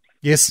Connect group.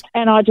 Yes.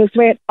 And I just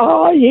went,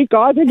 you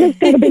guys are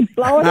just going to be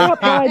blowing up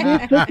by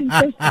this. This is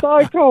just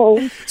so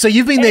cool. So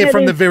you've been there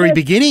from the very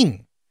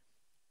beginning.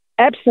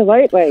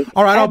 Absolutely.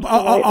 All right,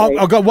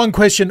 I've got one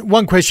question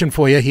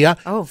for you here.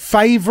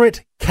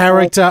 Favourite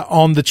character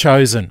on The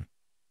Chosen?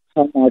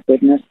 Oh, my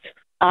goodness.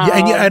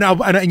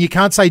 And you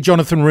can't say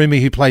Jonathan Rumi,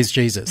 who plays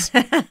Jesus.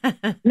 No.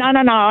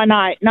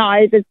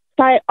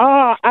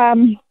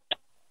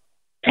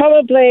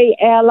 Probably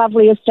our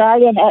lovely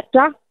Australian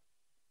actor.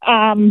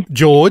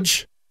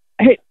 George.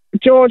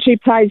 George, who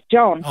plays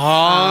John.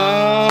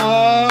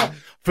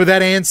 For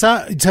that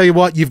answer, I tell you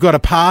what, you've got a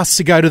pass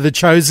to go to The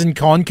Chosen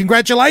Con.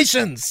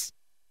 Congratulations.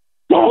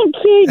 Thank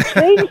you,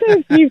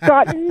 Jesus. You've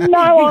got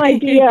no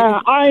idea.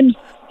 I'm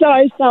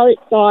so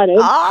excited.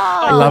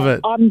 I love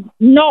it. I'm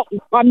not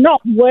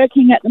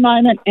working at the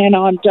moment, and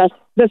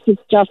this is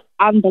just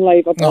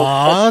unbelievable.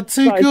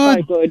 Too good.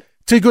 So good.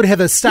 Too good,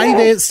 Heather.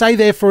 Stay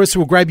there for us.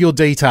 We'll grab your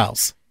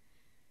details.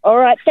 All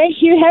right. Thank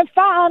you. Have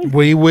fun.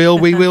 We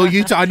will.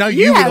 You too. I know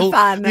you will.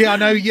 Have fun. Yeah, I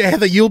know,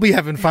 Heather, you'll be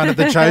having fun at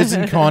the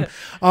Chosen Con.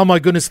 Oh, my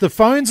goodness. The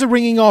phones are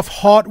ringing off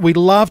hot. We'd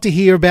love to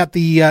hear about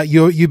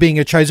you being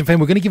a Chosen fan.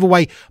 We're going to give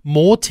away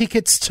more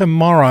tickets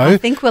tomorrow. I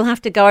think we'll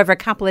have to go over a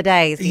couple of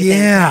days.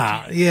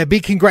 Yeah.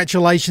 Big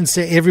congratulations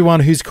to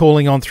everyone who's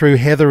calling on through,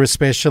 Heather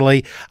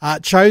especially.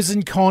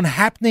 Chosen Con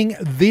happening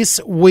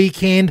this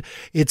weekend.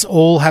 It's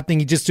all happening.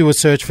 You just do a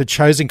search for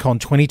Chosen Con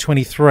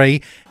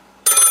 2023.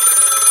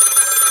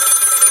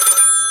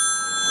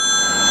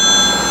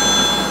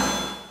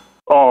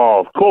 Oh,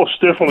 of course,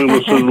 definitely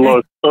listen.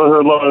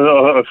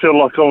 I feel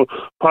like I'm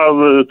part of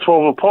the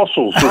 12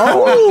 apostles.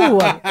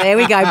 Oh, there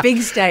we go.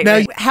 Big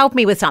statement. Now, help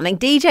me with something.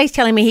 DJ's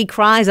telling me he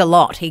cries a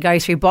lot. He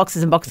goes through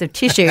boxes and boxes of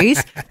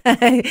tissues.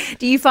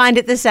 Do you find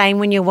it the same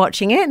when you're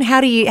watching it? And how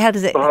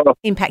does it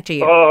impact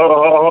you?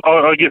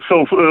 I get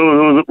filled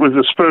with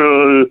the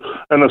spirit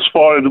and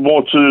aspire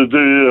more to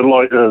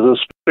do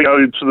speak out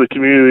into the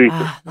community.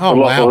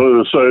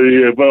 Wow. So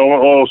yeah, but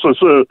also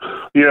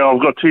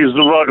I've got tears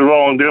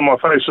rolling down my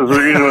face as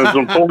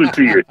I'm talking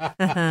to you.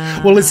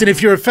 Well, listen,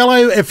 if you're a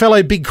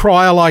fellow big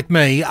crier like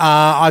me,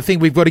 I think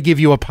we've got to give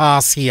you a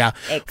pass here.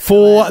 Excellent.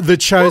 For The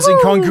Chosen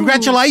Con.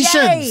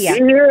 Congratulations!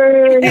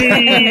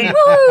 Yay.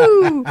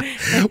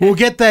 We'll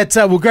get that.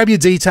 We'll grab your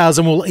details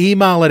and we'll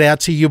email it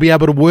out to you. You'll be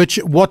able to watch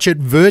it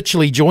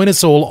virtually. Join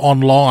us all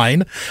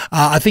online.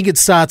 I think it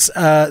starts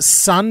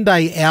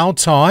Sunday our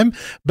time,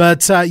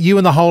 but you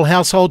and the whole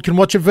household can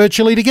watch it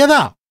virtually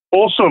together.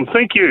 Awesome.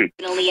 Thank you.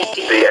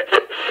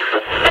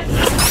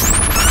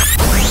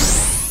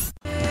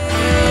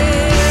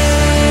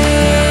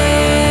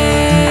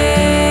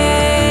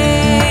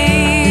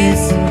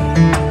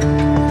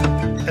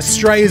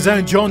 Australia's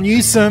own John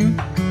Newsom.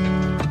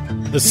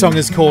 The song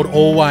is called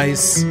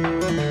Always.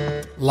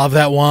 Love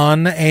that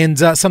one. And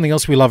something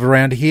else we love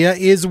around here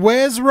is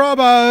Where's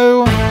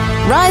Robbo?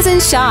 Rise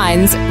and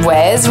Shine's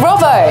Where's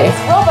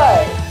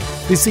Robbo?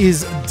 This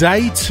is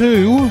day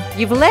 2.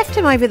 You've left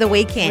him over the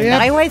weekend. Yep.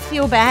 I always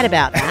feel bad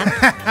about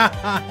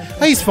that.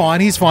 He's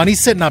fine. He's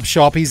setting up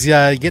shop. He's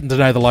getting to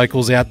know the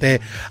locals out there.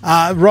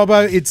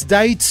 Robbo, it's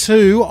day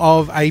 2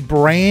 of a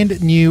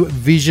brand new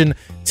Vision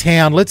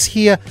town. Let's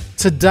hear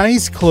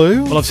today's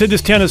clue. Well, I've said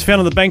this town is found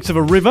on the banks of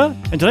a river,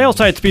 and today I'll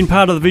say it's been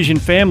part of the Vision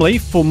family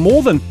for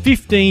more than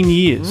 15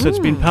 years. So it's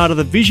been part of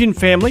the Vision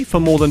family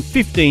for more than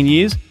 15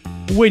 years.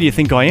 Where do you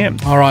think I am?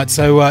 All right,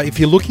 so if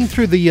you're looking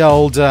through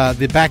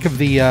the back of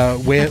the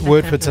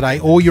word for today,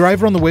 or you're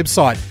over on the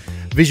website,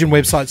 Vision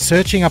website,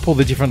 searching up all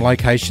the different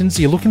locations,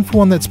 you're looking for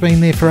one that's been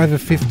there for over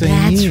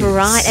 15 years. That's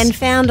right, and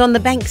found on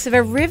the banks of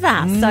a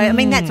river. So, I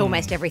mean, that's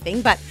almost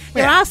everything, but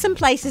there are some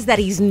places that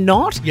he's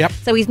not. Yep.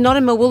 So he's not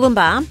in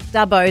Murwillumbah,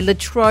 Dubbo,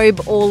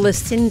 Latrobe or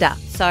Lucinda.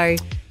 So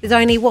there's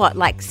only,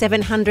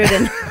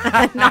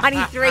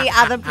 793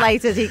 other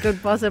places he could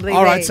possibly be.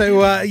 All right,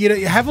 so,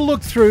 have a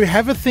look through,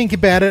 have a think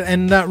about it,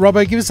 and,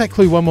 Robbo, give us that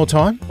clue one more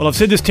time. Well, I've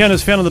said this town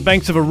is found on the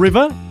banks of a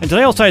river, and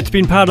today I'll say it's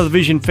been part of the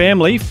Vision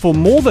family for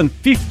more than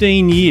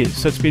 15 years.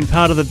 So it's been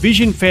part of the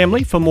Vision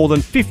family for more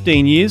than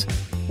 15 years.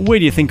 Where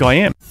do you think I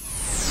am?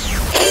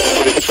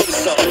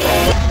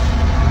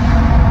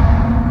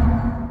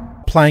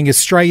 Playing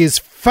Australia's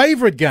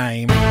favourite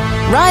game.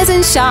 Rise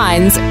and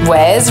Shine's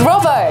Where's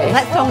Robbo?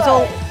 That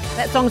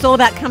song's all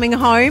about coming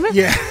home.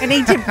 Yeah. We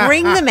need to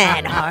bring the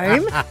man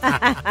home.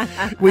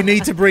 We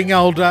need to bring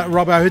old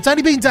Robbo. It's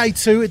only been day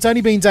 2.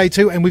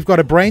 And we've got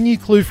a brand new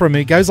clue from him.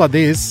 It goes like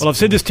this. Well, I've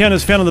said this town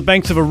is found on the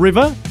banks of a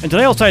river, and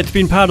today I'll say it's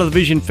been part of the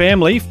Vision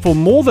family for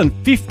more than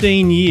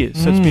 15 years.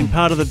 So it's been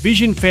part of the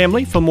Vision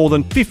family for more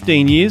than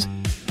 15 years.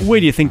 Where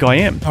do you think I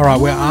am? All right,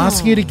 we're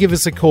asking you to give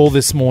us a call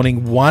this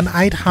morning,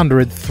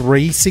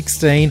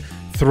 1-800-316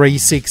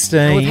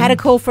 316. We've had a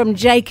call from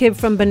Jacob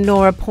from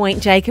Benora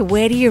Point. Jacob,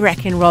 where do you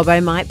reckon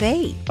Robbo might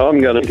be? I'm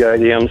going to go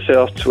down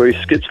south to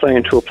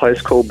Gippsland to a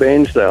place called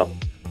Bairnsdale.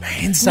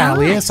 Bairnsdale,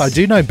 Nice. yes, I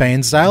do know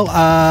Bairnsdale.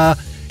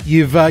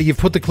 You've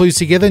put the clues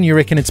together and you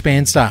reckon it's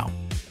Bairnsdale.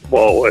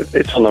 Well,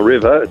 it's on the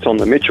river. It's on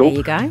the Mitchell. There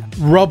you go.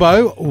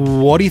 Robbo,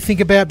 what do you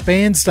think about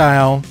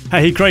Bairnsdale?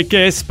 Hey, great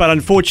guess, but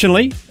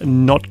unfortunately,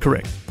 not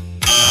correct.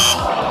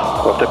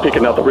 I'll have to pick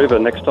another river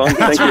next time.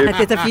 Thank you.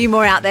 There's a few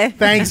more out there.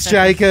 Thanks,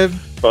 Jacob.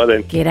 Bye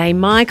then. G'day,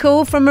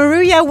 Michael from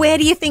Maruya. Where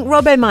do you think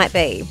Robbo might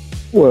be?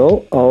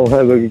 Well, I'll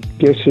have a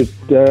guess at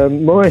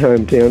my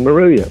hometown,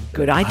 Maruya.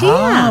 Good idea.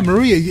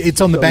 Maruya, it's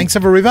on the banks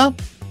of a river?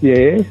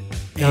 Yeah.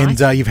 And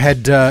you've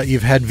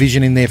had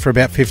Vision in there for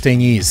about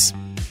 15 years.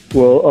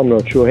 Well, I'm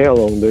not sure how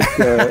long, but...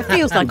 It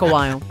feels like a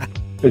while.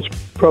 It's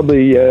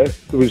probably, it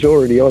was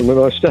already on when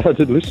I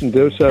started listening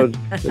to it, so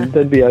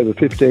that'd be over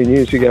 15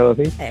 years ago, I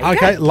think.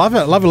 Okay, love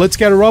it. Let's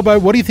go to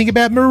Robbo. What do you think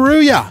about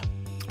Maruya?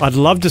 I'd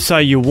love to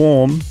say you're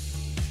warm,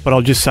 but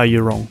I'll just say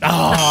you're wrong.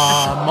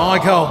 Oh,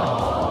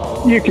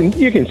 Michael. You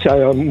can say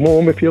I'm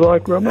warm if you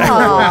like, Robbo.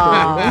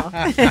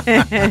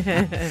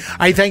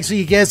 Hey, thanks for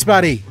your guess,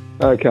 buddy.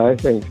 Okay,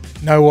 thanks.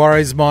 No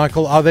worries,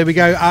 Michael. Oh, there we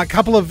go. A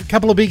couple of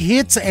big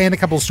hits and a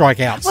couple of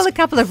strikeouts. Well, a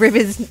couple of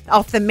rivers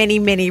off the many,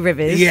 many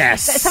rivers.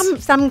 Yes.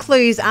 Some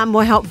clues are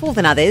more helpful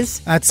than others.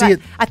 That's but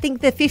it. I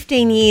think the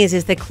 15 years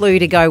is the clue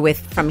to go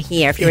with from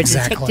here if you're a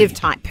detective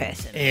type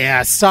person.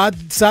 Yeah, start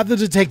the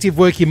detective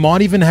work. You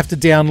might even have to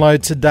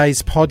download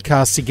today's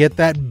podcast to get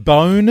that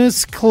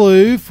bonus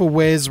clue for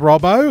Where's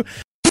Robbo.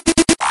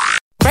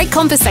 Great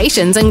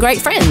conversations and great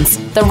friends.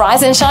 The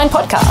Rise and Shine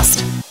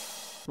podcast.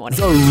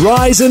 The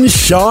Rise and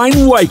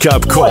Shine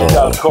wake-up call.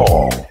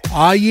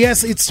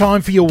 Yes, it's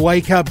time for your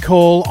wake-up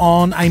call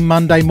on a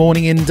Monday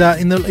morning. And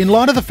in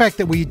light of the fact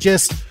that we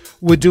just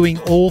we're doing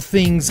all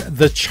things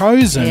The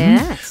Chosen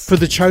for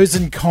The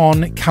Chosen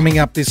Con coming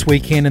up this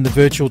weekend and the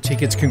virtual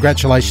tickets.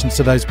 Congratulations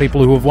to those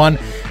people who have won.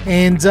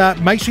 And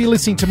make sure you're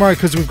listening tomorrow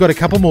because we've got a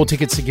couple more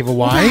tickets to give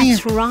away.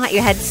 That's right.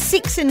 You had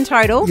 6 in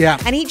total. Yeah.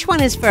 And each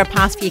one is for a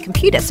pass for your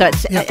computer. So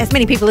it's as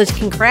many people as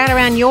can crowd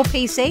around your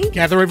PC.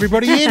 Gather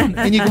everybody in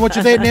and you can watch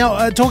it there.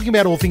 Now, talking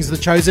about all things The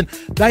Chosen,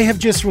 they have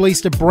just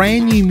released a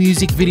brand new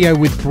music video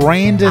with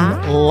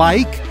Brandon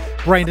Lake.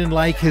 Brandon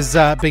Lake has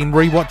been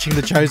rewatching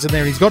The Chosen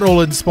there. He's got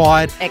all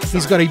inspired. Excellent.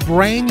 He's got a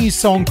brand new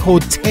song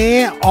called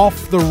Tear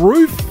Off the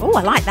Roof. Oh,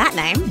 I like that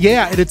name.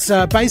 Yeah, and it's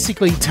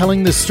basically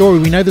telling the story.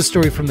 We know the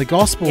story from the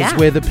Gospels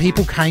where the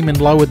people came and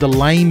lowered the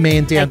lame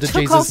man down to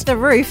Jesus. Took off the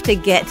roof to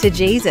get to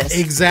Jesus.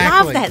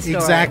 Exactly. Love that story.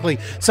 Exactly.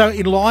 So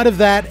in light of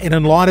that and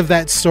in light of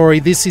that story,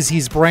 this is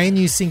his brand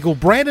new single,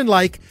 Brandon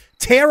Lake,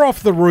 Tear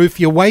Off the Roof,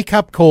 your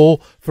wake-up call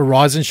for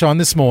Rise and Shine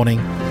this morning.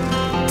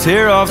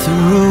 Tear off the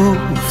roof,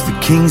 the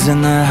king's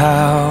in the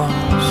house.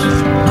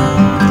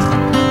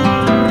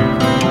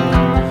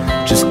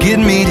 Just get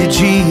me to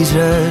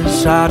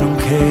Jesus, I don't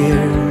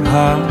care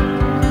how.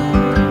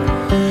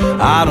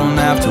 I don't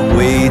have to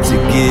wait to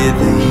get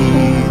the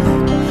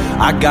healing.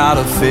 I got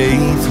a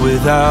faith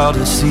without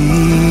a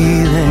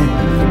ceiling.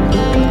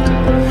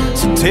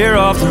 So tear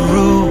off the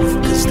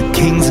roof, 'cause the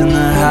king's in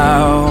the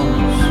house.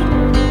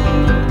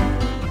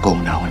 Go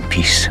now in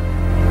peace.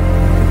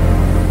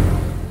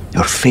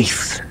 Your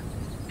faith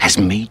has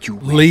made you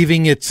win.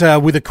 Leaving it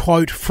with a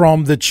quote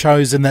from The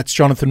Chosen. That's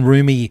Jonathan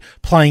Rumi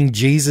playing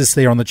Jesus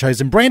there on The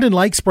Chosen. Brandon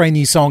Lake's brand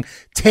new song,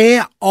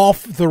 Tear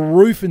Off the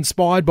Roof,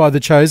 inspired by The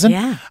Chosen.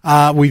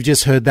 Yeah. We've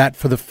just heard that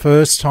for the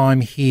first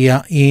time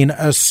here in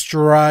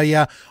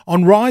Australia.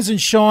 On Rise and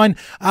Shine,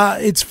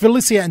 it's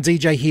Felicia and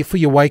DJ here for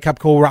your wake-up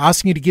call. We're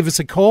asking you to give us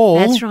a call.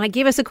 That's right.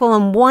 Give us a call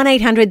on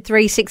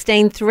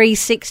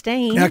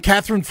 1-800-316-316. Now,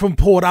 Catherine from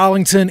Port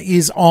Arlington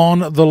is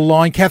on the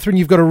line. Catherine,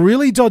 you've got a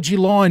really dodgy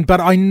line,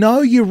 but I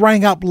know you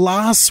rang up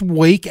last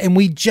week and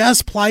we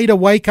just played a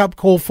wake-up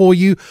call for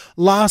you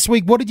last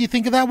week. What did you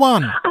think of that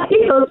one? I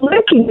think I was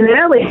working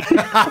early.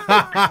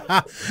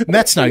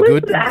 That's no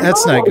good.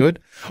 That's no good.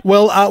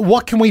 Well,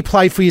 what can we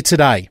play for you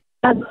today?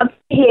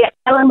 Here,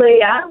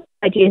 Hallelujah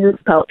by Jesus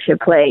Culture,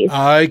 please.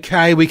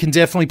 Okay, we can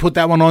definitely put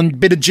that one on.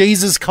 Bit of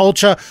Jesus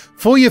Culture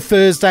for your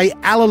Thursday.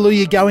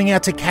 Hallelujah going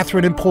out to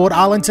Catherine in Port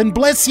Arlington.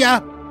 Bless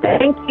ya.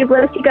 Thank you.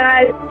 Bless you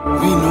guys.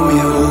 We know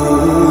you.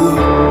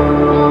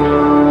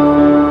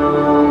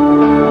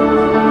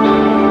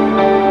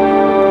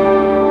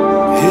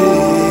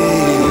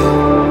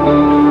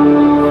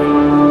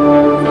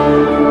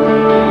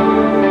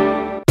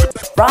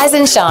 Rise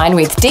and Shine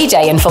with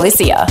DJ and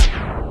Felicia.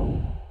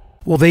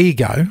 Well, there you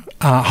go.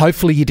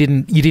 Hopefully you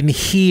didn't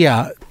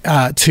hear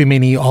too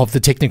many of the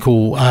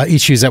technical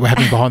issues that were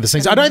happening behind the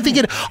scenes. I don't think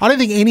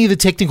any of the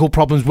technical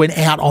problems went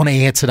out on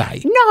air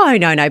today.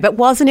 No. But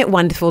wasn't it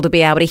wonderful to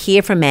be able to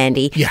hear from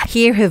Mandy,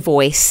 hear her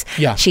voice?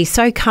 Yeah. She's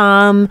so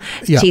calm.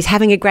 Yeah. She's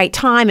having a great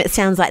time. It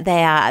sounds like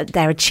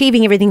they're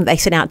achieving everything that they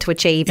set out to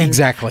achieve. And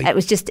exactly.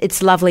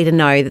 It's lovely to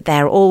know that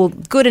they're all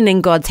good and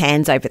in God's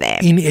hands over there.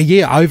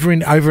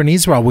 Over in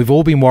Israel, we've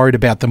all been worried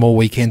about them all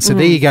weekend. So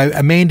there you go.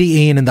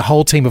 Mandy, Ian and the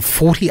whole team of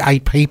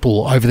 48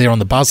 people over there on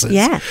the buses.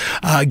 Yeah.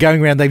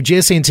 Going around. They've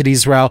just entered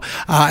Israel.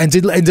 And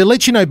to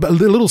let you know, a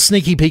little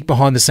sneaky peek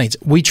behind the scenes,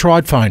 we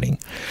tried phoning.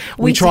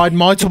 We tried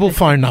multiple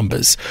phone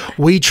numbers.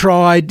 We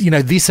tried,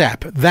 this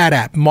app, that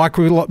app,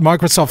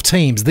 Microsoft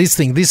Teams, this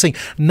thing.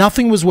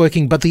 Nothing was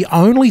working, but the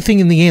only thing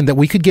in the end that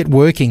we could get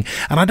working,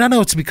 and I don't know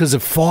if it's because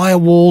of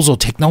firewalls or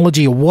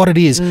technology or what it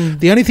is,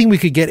 the only thing we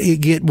could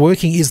get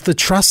working is the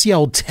trusty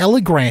old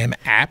Telegram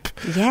app.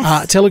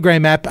 Yes.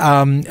 Telegram app,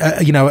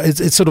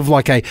 it's sort of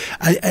like a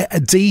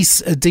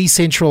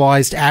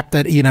decentralized app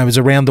that, is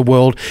around the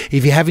world.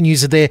 If you haven't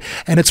used it there,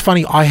 and it's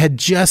funny, I had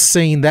just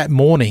seen that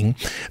morning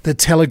that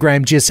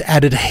Telegram just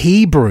added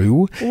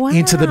Hebrew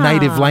into the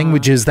native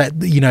languages that,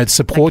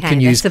 support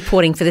can use. They're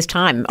supporting for this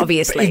time,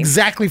 obviously.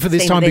 Exactly for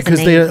this time,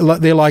 because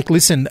they're like,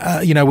 listen,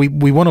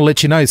 we want to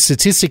let you know,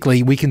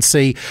 statistically, we can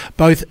see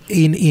both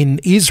in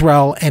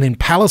Israel and in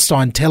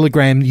Palestine,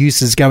 Telegram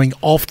use is going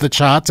off the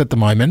charts at the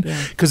moment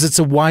because it's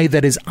a way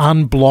that is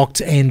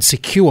unblocked and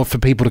secure for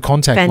people to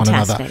contact one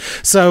another.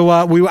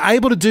 So we were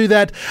able to do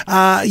that,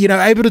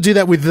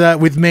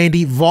 with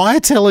Mandy via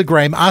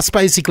Telegram, us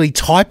basically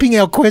typing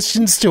our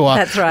questions to her.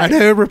 That's right. And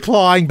her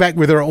replying back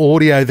with her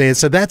audio there.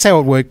 So that's how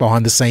it worked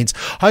behind the scenes.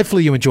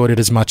 Hopefully you enjoyed it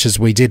as much as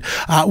we did.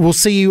 We'll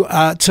see you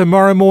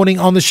tomorrow morning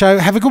on the show.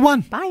 Have a good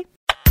one. Bye.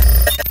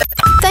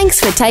 Thanks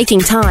for taking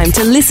time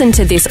to listen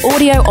to this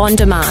audio on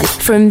demand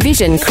from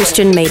Vision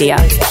Christian Media.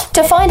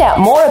 To find out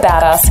more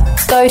about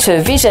us, go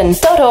to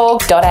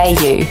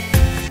vision.org.au.